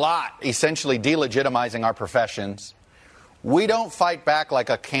a lot, essentially delegitimizing our professions. We don't fight back like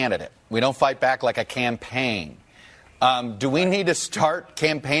a candidate. We don't fight back like a campaign. Do we need to start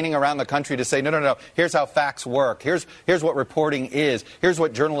campaigning around the country to say, no, here's how facts work. Here's what reporting is. Here's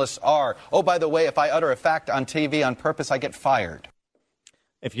what journalists are. Oh, by the way, if I utter a fact on TV on purpose, I get fired.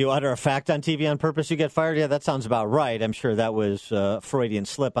 If you utter a fact on TV on purpose, you get fired? Yeah, that sounds about right. I'm sure that was a Freudian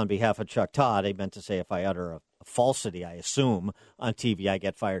slip on behalf of Chuck Todd. He meant to say if I utter a falsity, I assume, on TV, I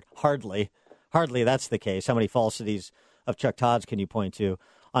get fired. Hardly that's the case. How many falsities of Chuck Todd's can you point to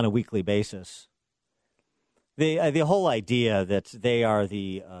on a weekly basis? The whole idea that they are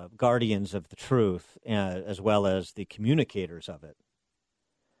the guardians of the truth as well as the communicators of it.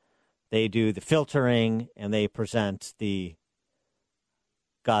 They do the filtering and they present the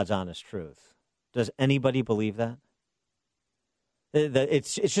God's honest truth. Does anybody believe that?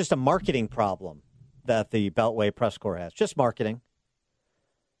 It's just a marketing problem that the Beltway Press Corps has. Just marketing.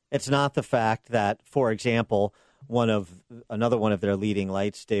 It's not the fact that, for example, another one of their leading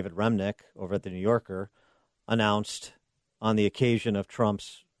lights, David Remnick, over at the New Yorker, announced on the occasion of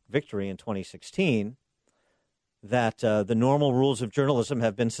Trump's victory in 2016 that the normal rules of journalism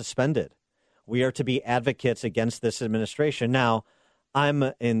have been suspended. We are to be advocates against this administration. Now, I'm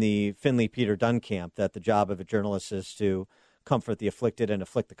in the Finley Peter Dunn camp that the job of a journalist is to comfort the afflicted and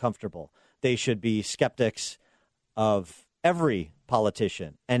afflict the comfortable. They should be skeptics of every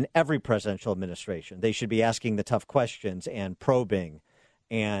politician and every presidential administration. They should be asking the tough questions and probing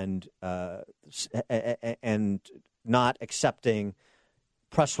and not accepting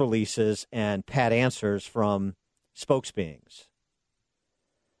press releases and pat answers from spokesbeings.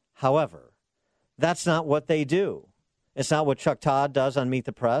 However, that's not what they do. It's not what Chuck Todd does on Meet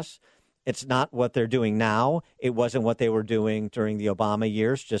the Press. It's not what they're doing now. It wasn't what they were doing during the Obama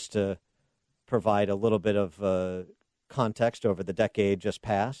years, just to provide a little bit of context over the decade just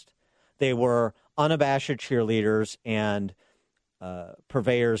past. They were unabashed cheerleaders and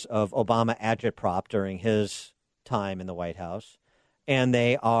purveyors of Obama agitprop during his time in the White House. And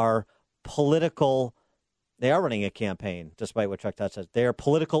they are running a campaign, despite what Chuck Todd says. They are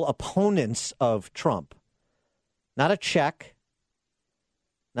political opponents of Trump. Not a check,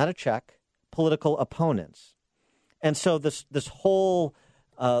 political opponents. And so this whole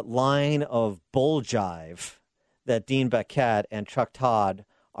line of bull jive that Dean Baquet and Chuck Todd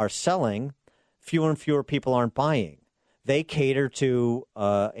are selling, fewer and fewer people aren't buying. They cater to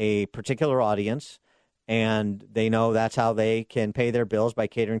a particular audience, and they know that's how they can pay their bills, by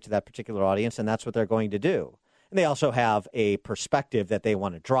catering to that particular audience, and that's what they're going to do. And they also have a perspective that they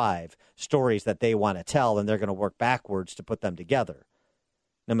want to drive, stories that they want to tell, and they're going to work backwards to put them together,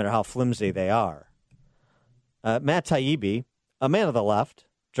 no matter how flimsy they are. Matt Taibbi, a man of the left,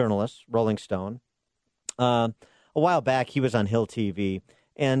 journalist, Rolling Stone, a while back he was on Hill TV,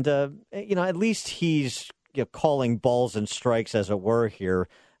 and at least he's calling balls and strikes, as it were, here,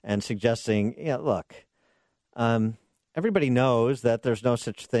 and suggesting, look, everybody knows that there's no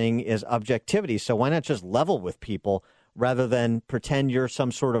such thing as objectivity, so why not just level with people rather than pretend you're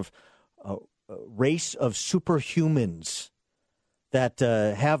some sort of race of superhumans that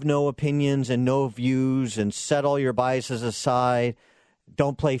have no opinions and no views and set all your biases aside,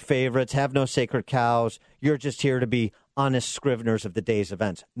 don't play favorites, have no sacred cows. You're just here to be honest scriveners of the day's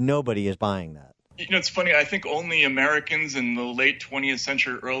events. Nobody is buying that. It's funny. I think only Americans in the late 20th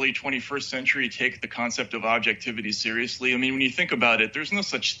century, early 21st century take the concept of objectivity seriously. I mean, when you think about it, there's no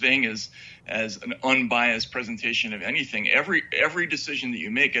such thing as an unbiased presentation of anything. Every decision that you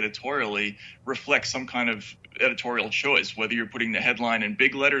make editorially reflects some kind of editorial choice, whether you're putting the headline in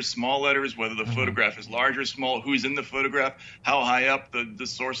big letters, small letters, whether the photograph is large or small, who's in the photograph, how high up the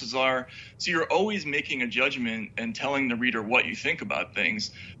sources are. So you're always making a judgment and telling the reader what you think about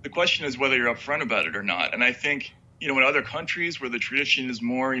things. The question is whether you're upfront about it or not. And I think, in other countries where the tradition is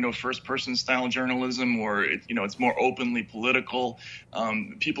more, first-person style journalism, or, it's more openly political,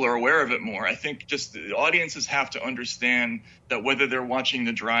 people are aware of it more. I think just the audiences have to understand that whether they're watching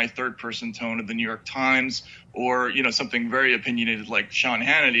the dry third-person tone of the New York Times or, something very opinionated like Sean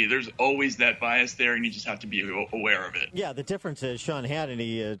Hannity, there's always that bias there, and you just have to be aware of it. Yeah, the difference is Sean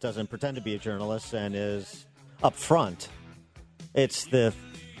Hannity doesn't pretend to be a journalist and is upfront. It's the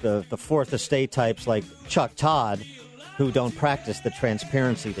Fourth Estate types like Chuck Todd who don't practice the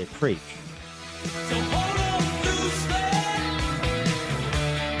transparency they preach.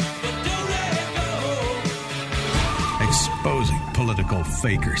 Exposing political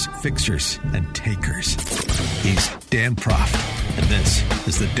fakers, fixers, and takers. He's Dan Proft, and this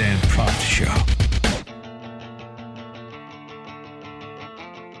is the Dan Proft Show.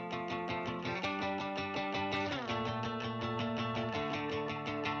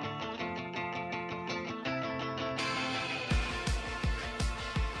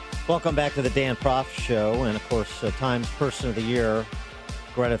 Welcome back to the Dan Proft Show, and of course, Times Person of the Year,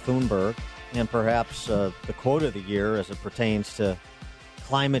 Greta Thunberg, and perhaps the quote of the year as it pertains to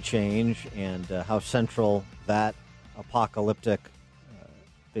climate change and how central that the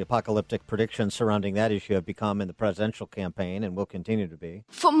apocalyptic predictions surrounding that issue have become in the presidential campaign and will continue to be.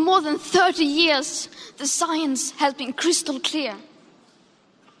 For more than 30 years, the science has been crystal clear.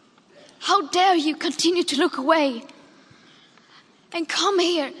 How dare you continue to look away and come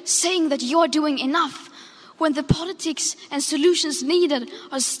here saying that you're doing enough when the politics and solutions needed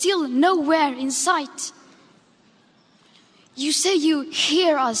are still nowhere in sight? You say you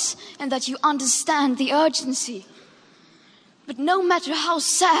hear us and that you understand the urgency. But no matter how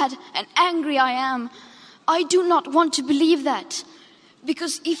sad and angry I am, I do not want to believe that.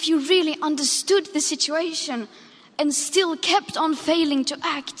 Because if you really understood the situation and still kept on failing to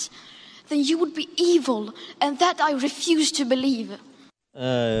act, then you would be evil, and that I refuse to believe.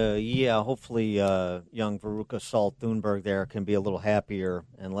 Hopefully young Veruca Salt Thunberg there can be a little happier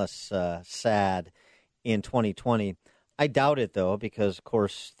and less sad in 2020. I doubt it, though, because, of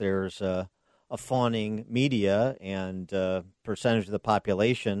course, there's a fawning media and percentage of the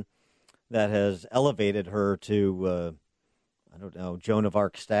population that has elevated her to, Joan of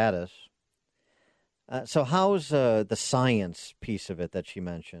Arc status. So how's the science piece of it that she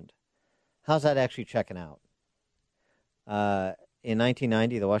mentioned? How's that actually checking out? In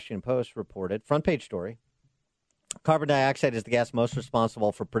 1990, the Washington Post reported, front page story, carbon dioxide is the gas most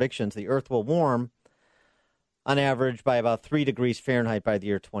responsible for predictions the Earth will warm on average by about 3 degrees Fahrenheit by the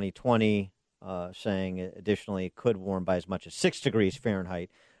year 2020, saying additionally it could warm by as much as 6 degrees Fahrenheit.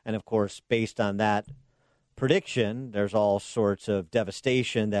 And, of course, based on that prediction, there's all sorts of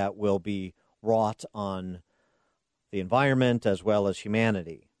devastation that will be wrought on the environment as well as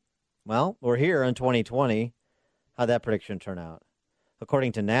humanity. Well, we're here in 2020. How'd that prediction turn out?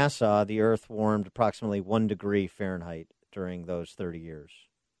 According to NASA, the Earth warmed approximately 1 degree Fahrenheit during those 30 years.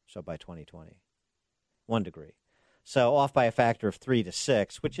 So by 2020, 1 degree. So off by a factor of 3 to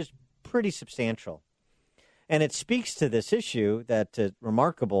 6, which is pretty substantial. And it speaks to this issue that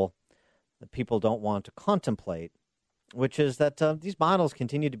remarkable that people don't want to contemplate, which is that these models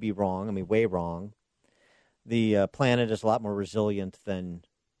continue to be wrong. I mean, way wrong. The planet is a lot more resilient than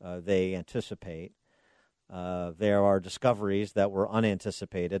they anticipate. There are discoveries that were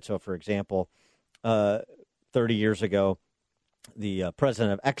unanticipated. So, for example, 30 years ago, the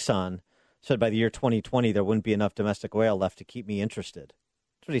president of Exxon said by the year 2020 there wouldn't be enough domestic oil left to keep me interested.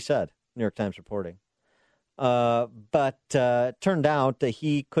 That's what he said, New York Times reporting. But it turned out that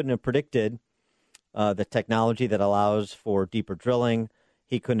he couldn't have predicted the technology that allows for deeper drilling.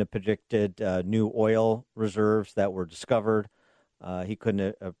 He couldn't have predicted new oil reserves that were discovered. He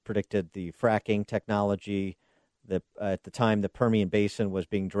couldn't have predicted the fracking technology. At the time, the Permian Basin was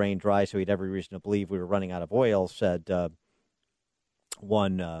being drained dry, so he had every reason to believe we were running out of oil, said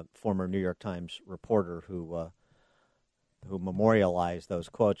one former New York Times reporter who who memorialized those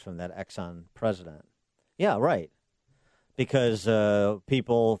quotes from that Exxon president. Yeah, right. Because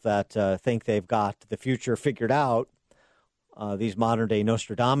people that think they've got the future figured out, these modern-day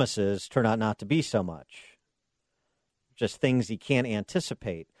Nostradamuses turn out not to be so much. Just things he can't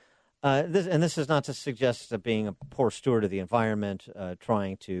anticipate. This is not to suggest being a poor steward of the environment,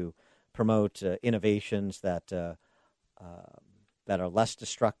 trying to promote innovations that are less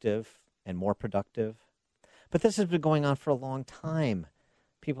destructive and more productive. But this has been going on for a long time.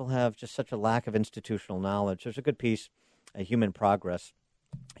 People have just such a lack of institutional knowledge. There's a good piece, Human Progress,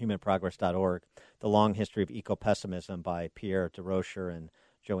 humanprogress.org, The Long History of Eco-Pessimism by Pierre de Rocher and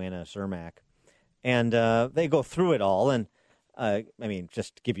Joanna Zermack. And they go through it all. And,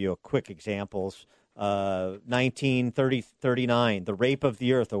 just to give you a quick examples, 1939, The Rape of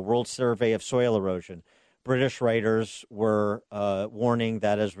the Earth, a World Survey of Soil Erosion. British writers were warning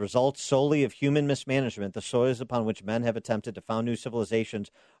that as a result solely of human mismanagement, the soils upon which men have attempted to found new civilizations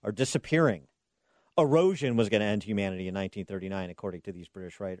are disappearing. Erosion was going to end humanity in 1939, according to these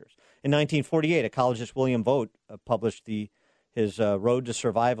British writers. In 1948, ecologist William Vogt published his Road to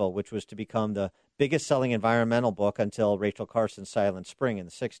Survival, which was to become the biggest-selling environmental book until Rachel Carson's Silent Spring in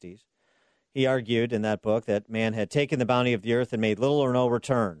the 60s. He argued in that book that man had taken the bounty of the earth and made little or no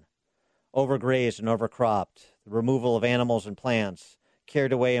return. Overgrazed and overcropped, the removal of animals and plants,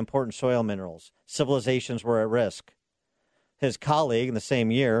 carried away important soil minerals. Civilizations were at risk. His colleague in the same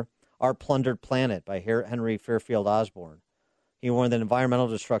year, Our Plundered Planet by Henry Fairfield Osborn. He warned that environmental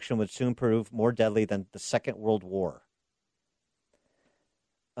destruction would soon prove more deadly than the Second World War.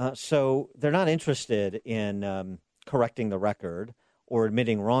 So they're not interested in correcting the record or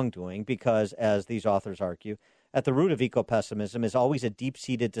admitting wrongdoing because, as these authors argue, at the root of eco-pessimism is always a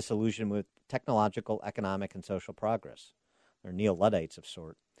deep-seated disillusion with technological, economic, and social progress. They're neo-Luddites of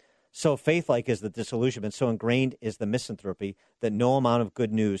sort. So faith-like is the disillusionment, so ingrained is the misanthropy that no amount of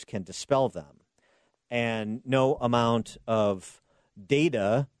good news can dispel them. And no amount of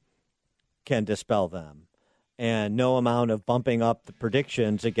data can dispel them. And no amount of bumping up the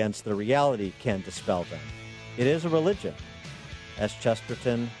predictions against the reality can dispel them. It is a religion. As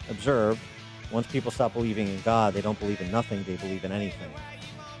Chesterton observed, once people stop believing in God, they don't believe in nothing, they believe in anything.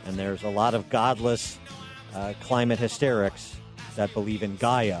 And there's a lot of godless climate hysterics that believe in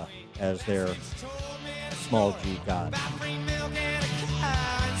Gaia as their small g god.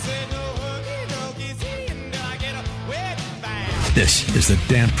 This is the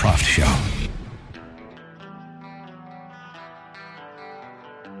Dan Proft Show.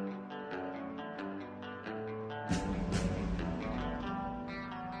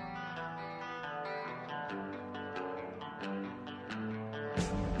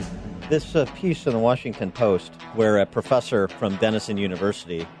 This piece in the Washington Post, where a professor from Denison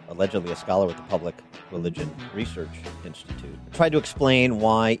University, allegedly a scholar with the Public Religion Research Institute, tried to explain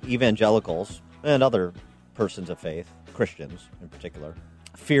why evangelicals and other persons of faith, Christians in particular,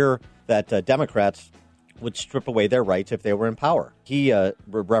 fear that Democrats would strip away their rights if they were in power. He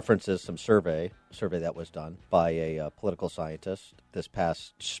references some survey that was done by a political scientist this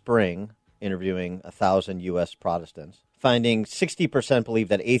past spring, interviewing 1,000 U.S. Protestants, finding 60% believe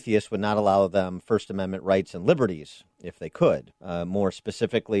that atheists would not allow them First Amendment rights and liberties if they could. More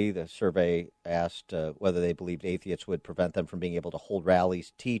specifically, the survey asked whether they believed atheists would prevent them from being able to hold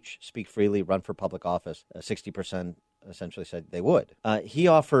rallies, teach, speak freely, run for public office. 60% essentially said they would. He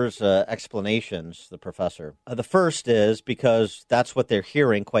offers explanations, the professor. The first is because that's what they're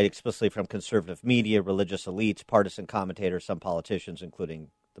hearing quite explicitly from conservative media, religious elites, partisan commentators, some politicians, including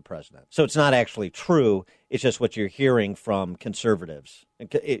the president. So it's not actually true. It's just what you're hearing from conservatives,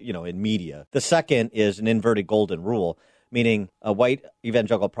 in media. The second is an inverted golden rule, meaning white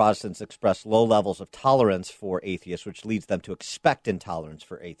evangelical Protestants express low levels of tolerance for atheists, which leads them to expect intolerance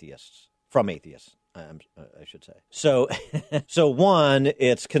from atheists. I should say. So one,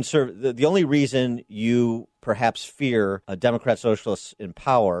 it's conservative. The only reason you perhaps fear Democrat socialists in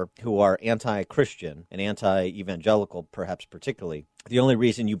power who are anti-Christian and anti-evangelical, perhaps particularly, the only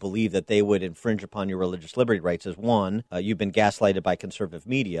reason you believe that they would infringe upon your religious liberty rights is one, you've been gaslighted by conservative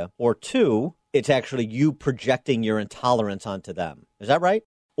media, or two, it's actually you projecting your intolerance onto them. Is that right?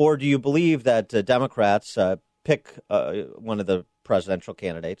 Or do you believe that Democrats pick one of the presidential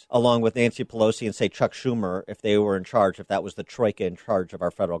candidates, along with Nancy Pelosi and, say, Chuck Schumer, if they were in charge, if that was the troika in charge of our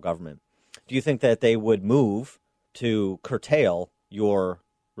federal government? Do you think that they would move to curtail your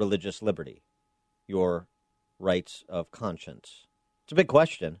religious liberty, your rights of conscience? It's a big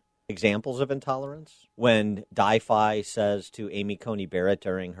question. Examples of intolerance? When Di-Fi says to Amy Coney Barrett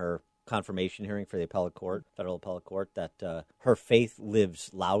during her confirmation hearing for the federal appellate court, that her faith lives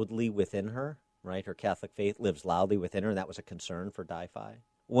loudly within her. right? Her Catholic faith lives loudly within her, and that was a concern for Di-Fi.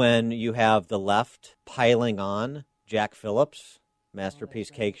 When you have the left piling on Jack Phillips, Masterpiece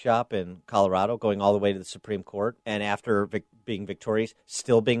Cake Shop in Colorado, going all the way to the Supreme Court, and after being victorious,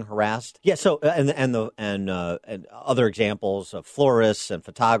 still being harassed. Yeah. So and other examples of florists and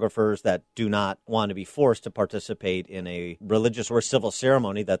photographers that do not want to be forced to participate in a religious or civil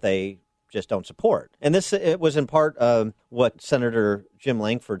ceremony that they just don't support. And this it was in part what Senator Jim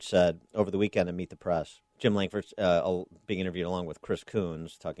Lankford said over the weekend at Meet the Press. Jim Lankford being interviewed along with Chris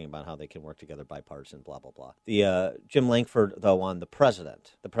Coons, talking about how they can work together bipartisan, blah, blah, blah. The Jim Lankford, though, on the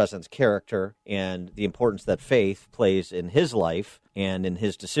president's character, and the importance that faith plays in his life and in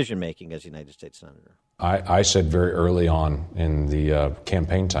his decision-making as United States Senator. I said very early on in the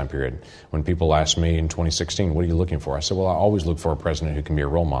campaign time period, when people asked me in 2016, what are you looking for? I said, well, I always look for a president who can be a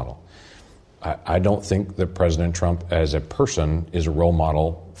role model. I don't think that President Trump as a person is a role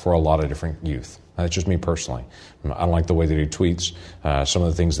model for a lot of different youth. That's just me personally. I don't like the way that he tweets. Some of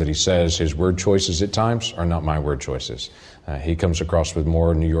the things that he says, his word choices at times are not my word choices. He comes across with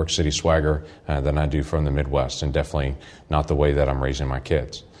more New York City swagger than I do from the Midwest, and definitely not the way that I'm raising my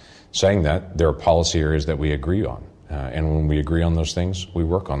kids. Saying that, there are policy areas that we agree on. And when we agree on those things, we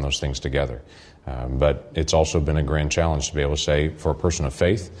work on those things together. But it's also been a grand challenge to be able to say, for a person of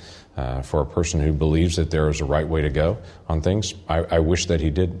faith, for a person who believes that there is a right way to go on things, I wish that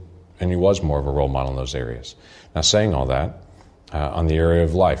he did, and he was more of a role model in those areas. Now, saying all that, on the area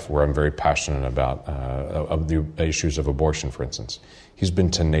of life, where I'm very passionate about of the issues of abortion, for instance, he's been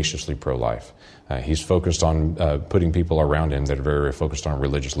tenaciously pro-life. He's focused on putting people around him that are very, very focused on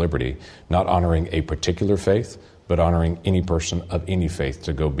religious liberty, not honoring a particular faith, but honoring any person of any faith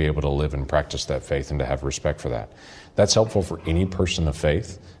to go be able to live and practice that faith and to have respect for that. That's helpful for any person of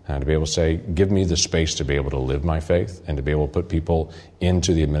faith, to be able to say, give me the space to be able to live my faith and to be able to put people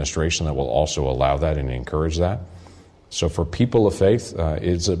into the administration that will also allow that and encourage that. So for people of faith,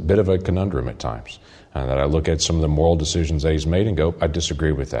 it's a bit of a conundrum at times. That I look at some of the moral decisions that he's made and go, I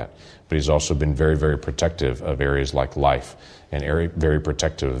disagree with that. But he's also been very, very protective of areas like life and very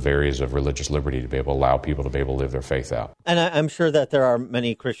protective of areas of religious liberty to be able to allow people to be able to live their faith out. And I'm sure that there are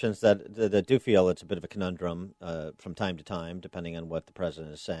many Christians that do feel it's a bit of a conundrum from time to time, depending on what the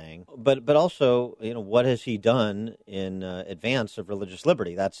president is saying. But also, what has he done in advance of religious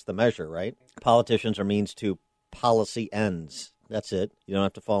liberty? That's the measure, right? Politicians are means to policy ends. That's it. You don't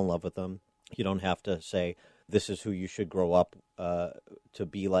have to fall in love with them. You don't have to say, this is who you should grow up to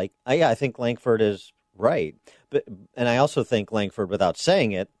be like. I think Lankford is right. And I also think Lankford, without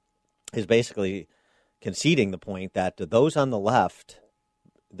saying it, is basically conceding the point that those on the left,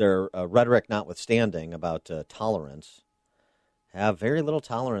 their rhetoric notwithstanding about tolerance, have very little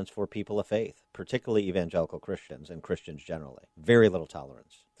tolerance for people of faith, particularly evangelical Christians and Christians generally. Very little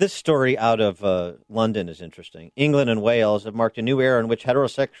tolerance. This story out of London is interesting. England and Wales have marked a new era in which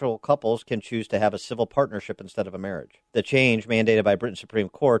heterosexual couples can choose to have a civil partnership instead of a marriage. The change, mandated by Britain's Supreme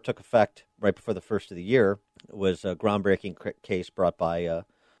Court, took effect right before the first of the year. It was a groundbreaking case brought by a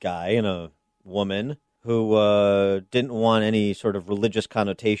guy and a woman who didn't want any sort of religious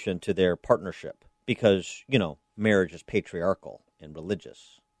connotation to their partnership because, marriage is patriarchal and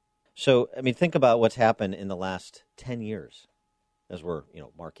religious. So, think about what's happened in the last 10 years as we're,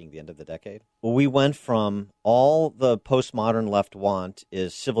 marking the end of the decade. Well, we went from all the postmodern left want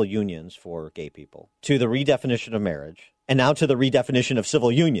is civil unions for gay people to the redefinition of marriage and now to the redefinition of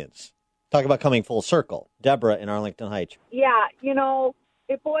civil unions. Talk about coming full circle. Deborah in Arlington Heights. Yeah,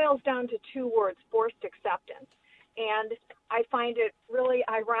 it boils down to two words, forced acceptance. And I find it really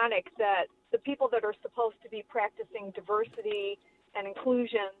ironic that the people that are supposed to be practicing diversity and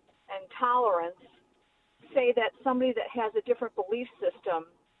inclusion and tolerance say that somebody that has a different belief system,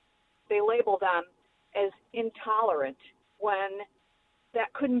 they label them as intolerant when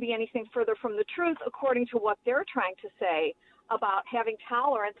that couldn't be anything further from the truth according to what they're trying to say about having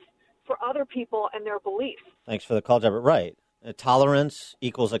tolerance for other people and their beliefs. Thanks for the call, Deborah. Right. Tolerance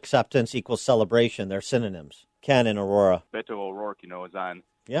equals acceptance equals celebration. They're synonyms. Ken in Aurora. Beto O'Rourke, is on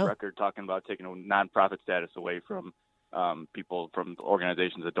record talking about taking a nonprofit status away from people from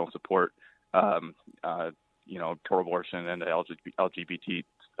organizations that don't support, pro-abortion and the LGBT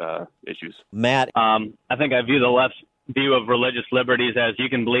issues. Matt. I think I view the left's view of religious liberties as you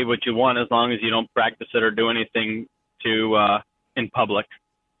can believe what you want as long as you don't practice it or do anything to in public.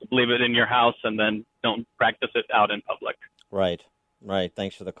 Believe it in your house and then don't practice it out in public. Right.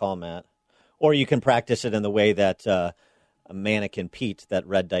 Thanks for the call, Matt. Or you can practice it in the way that a mannequin Pete, that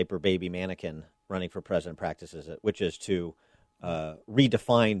red diaper baby mannequin running for president, practices it, which is to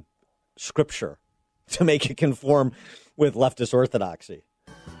redefine Scripture to make it conform with leftist orthodoxy.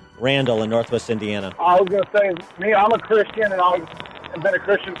 Randall in Northwest Indiana. I was going to say, I'm a Christian, and I've been a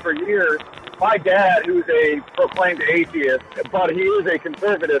Christian for years. My dad, who's a proclaimed atheist, but he is a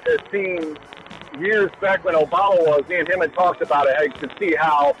conservative, has seen years back when Obama was, me and him had talked about it. I could see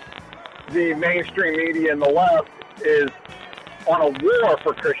how the mainstream media and the left is on a war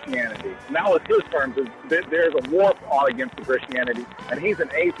for Christianity. And that was his terms. There's a war on against Christianity, and he's an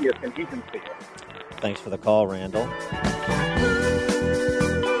atheist, and he can see it. Thanks for the call, Randall.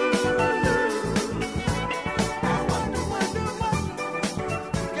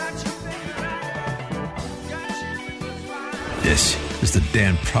 This is the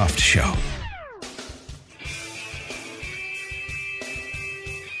Dan Proft Show.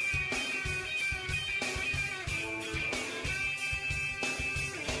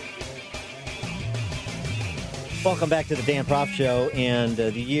 Welcome back to the Dan Proft Show, and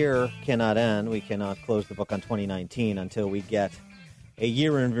the year cannot end. We cannot close the book on 2019 until we get a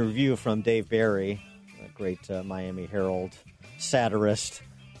year in review from Dave Barry, a great Miami Herald satirist,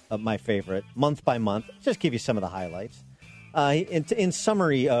 my favorite, month by month. Just give you some of the highlights. In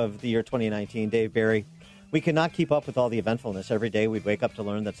summary of the year 2019, Dave Barry, we could not keep up with all the eventfulness. Every day we'd wake up to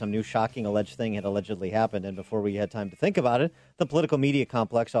learn that some new shocking alleged thing had allegedly happened, and before we had time to think about it, the political media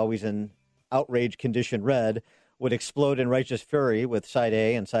complex, always in outrage condition red, would explode in righteous fury, with side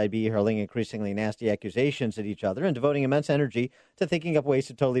A and side B hurling increasingly nasty accusations at each other and devoting immense energy to thinking up ways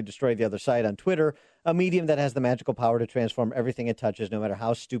to totally destroy the other side on Twitter, a medium that has the magical power to transform everything it touches, no matter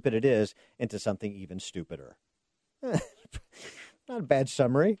how stupid it is, into something even stupider. Not a bad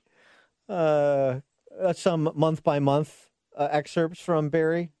summary. Some month-by-month excerpts from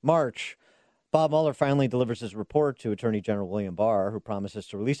Barry. March. Bob Mueller finally delivers his report to Attorney General William Barr, who promises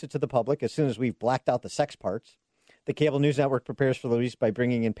to release it to the public as soon as we've blacked out the sex parts. The cable news network prepares for the release by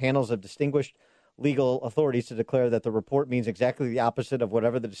bringing in panels of distinguished legal authorities to declare that the report means exactly the opposite of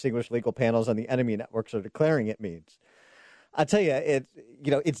whatever the distinguished legal panels on the enemy networks are declaring it means. I'll tell you,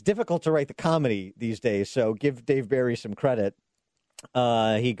 it's difficult to write the comedy these days, so give Dave Barry some credit.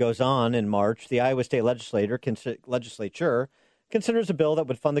 He goes on in March. The Iowa State legislature considers a bill that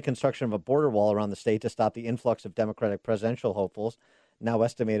would fund the construction of a border wall around the state to stop the influx of Democratic presidential hopefuls, now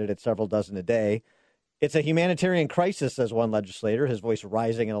estimated at several dozen a day. It's a humanitarian crisis, says one legislator, his voice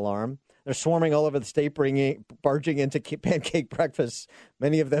rising in alarm. They're swarming all over the state, barging into pancake breakfasts.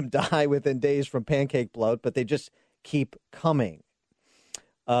 Many of them die within days from pancake bloat, but they just keep coming.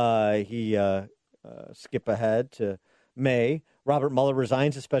 Skip ahead to May. Robert Mueller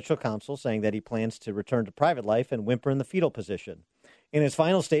resigns as special counsel, saying that he plans to return to private life and whimper in the fetal position. In his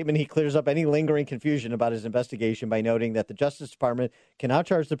final statement, he clears up any lingering confusion about his investigation by noting that the Justice Department can now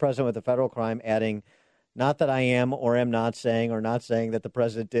charge the president with a federal crime, adding, "Not that I am or am not saying that the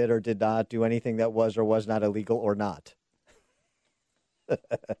president did or did not do anything that was or was not illegal or not."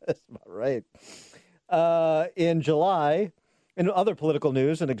 That's about right. In July, in other political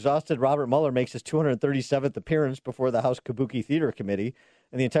news, an exhausted Robert Mueller makes his 237th appearance before the House Kabuki Theater Committee,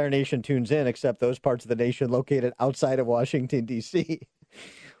 and the entire nation tunes in, except those parts of the nation located outside of Washington, D.C.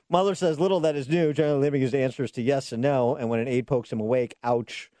 Mueller says little that is new, generally limiting his answers to yes and no, and when an aide pokes him awake,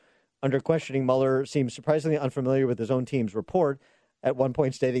 ouch. Under questioning, Mueller seems surprisingly unfamiliar with his own team's report, at one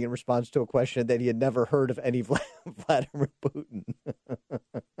point stating in response to a question that he had never heard of any Vladimir Putin.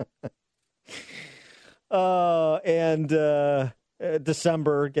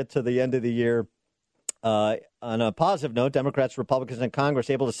 December, get to the end of the year. On a positive note, Democrats, Republicans, and Congress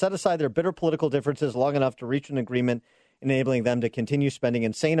able to set aside their bitter political differences long enough to reach an agreement, enabling them to continue spending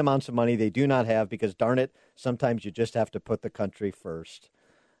insane amounts of money they do not have because, darn it, sometimes you just have to put the country first.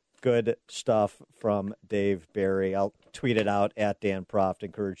 Good stuff from Dave Barry. I'll tweet it out at Dan Proft.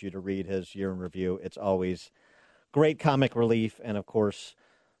 Encourage you to read his year in review. It's always great comic relief, and of course,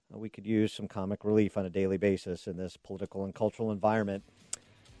 we could use some comic relief on a daily basis in this political and cultural environment.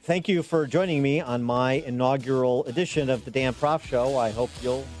 Thank you for joining me on my inaugural edition of the Dan Proft Show. I hope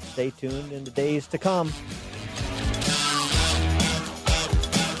you'll stay tuned in the days to come.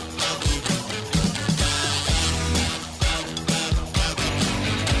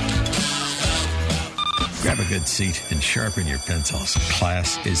 Grab a good seat and sharpen your pencils.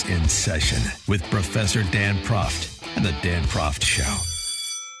 Class is in session with Professor Dan Proft and the Dan Proft Show.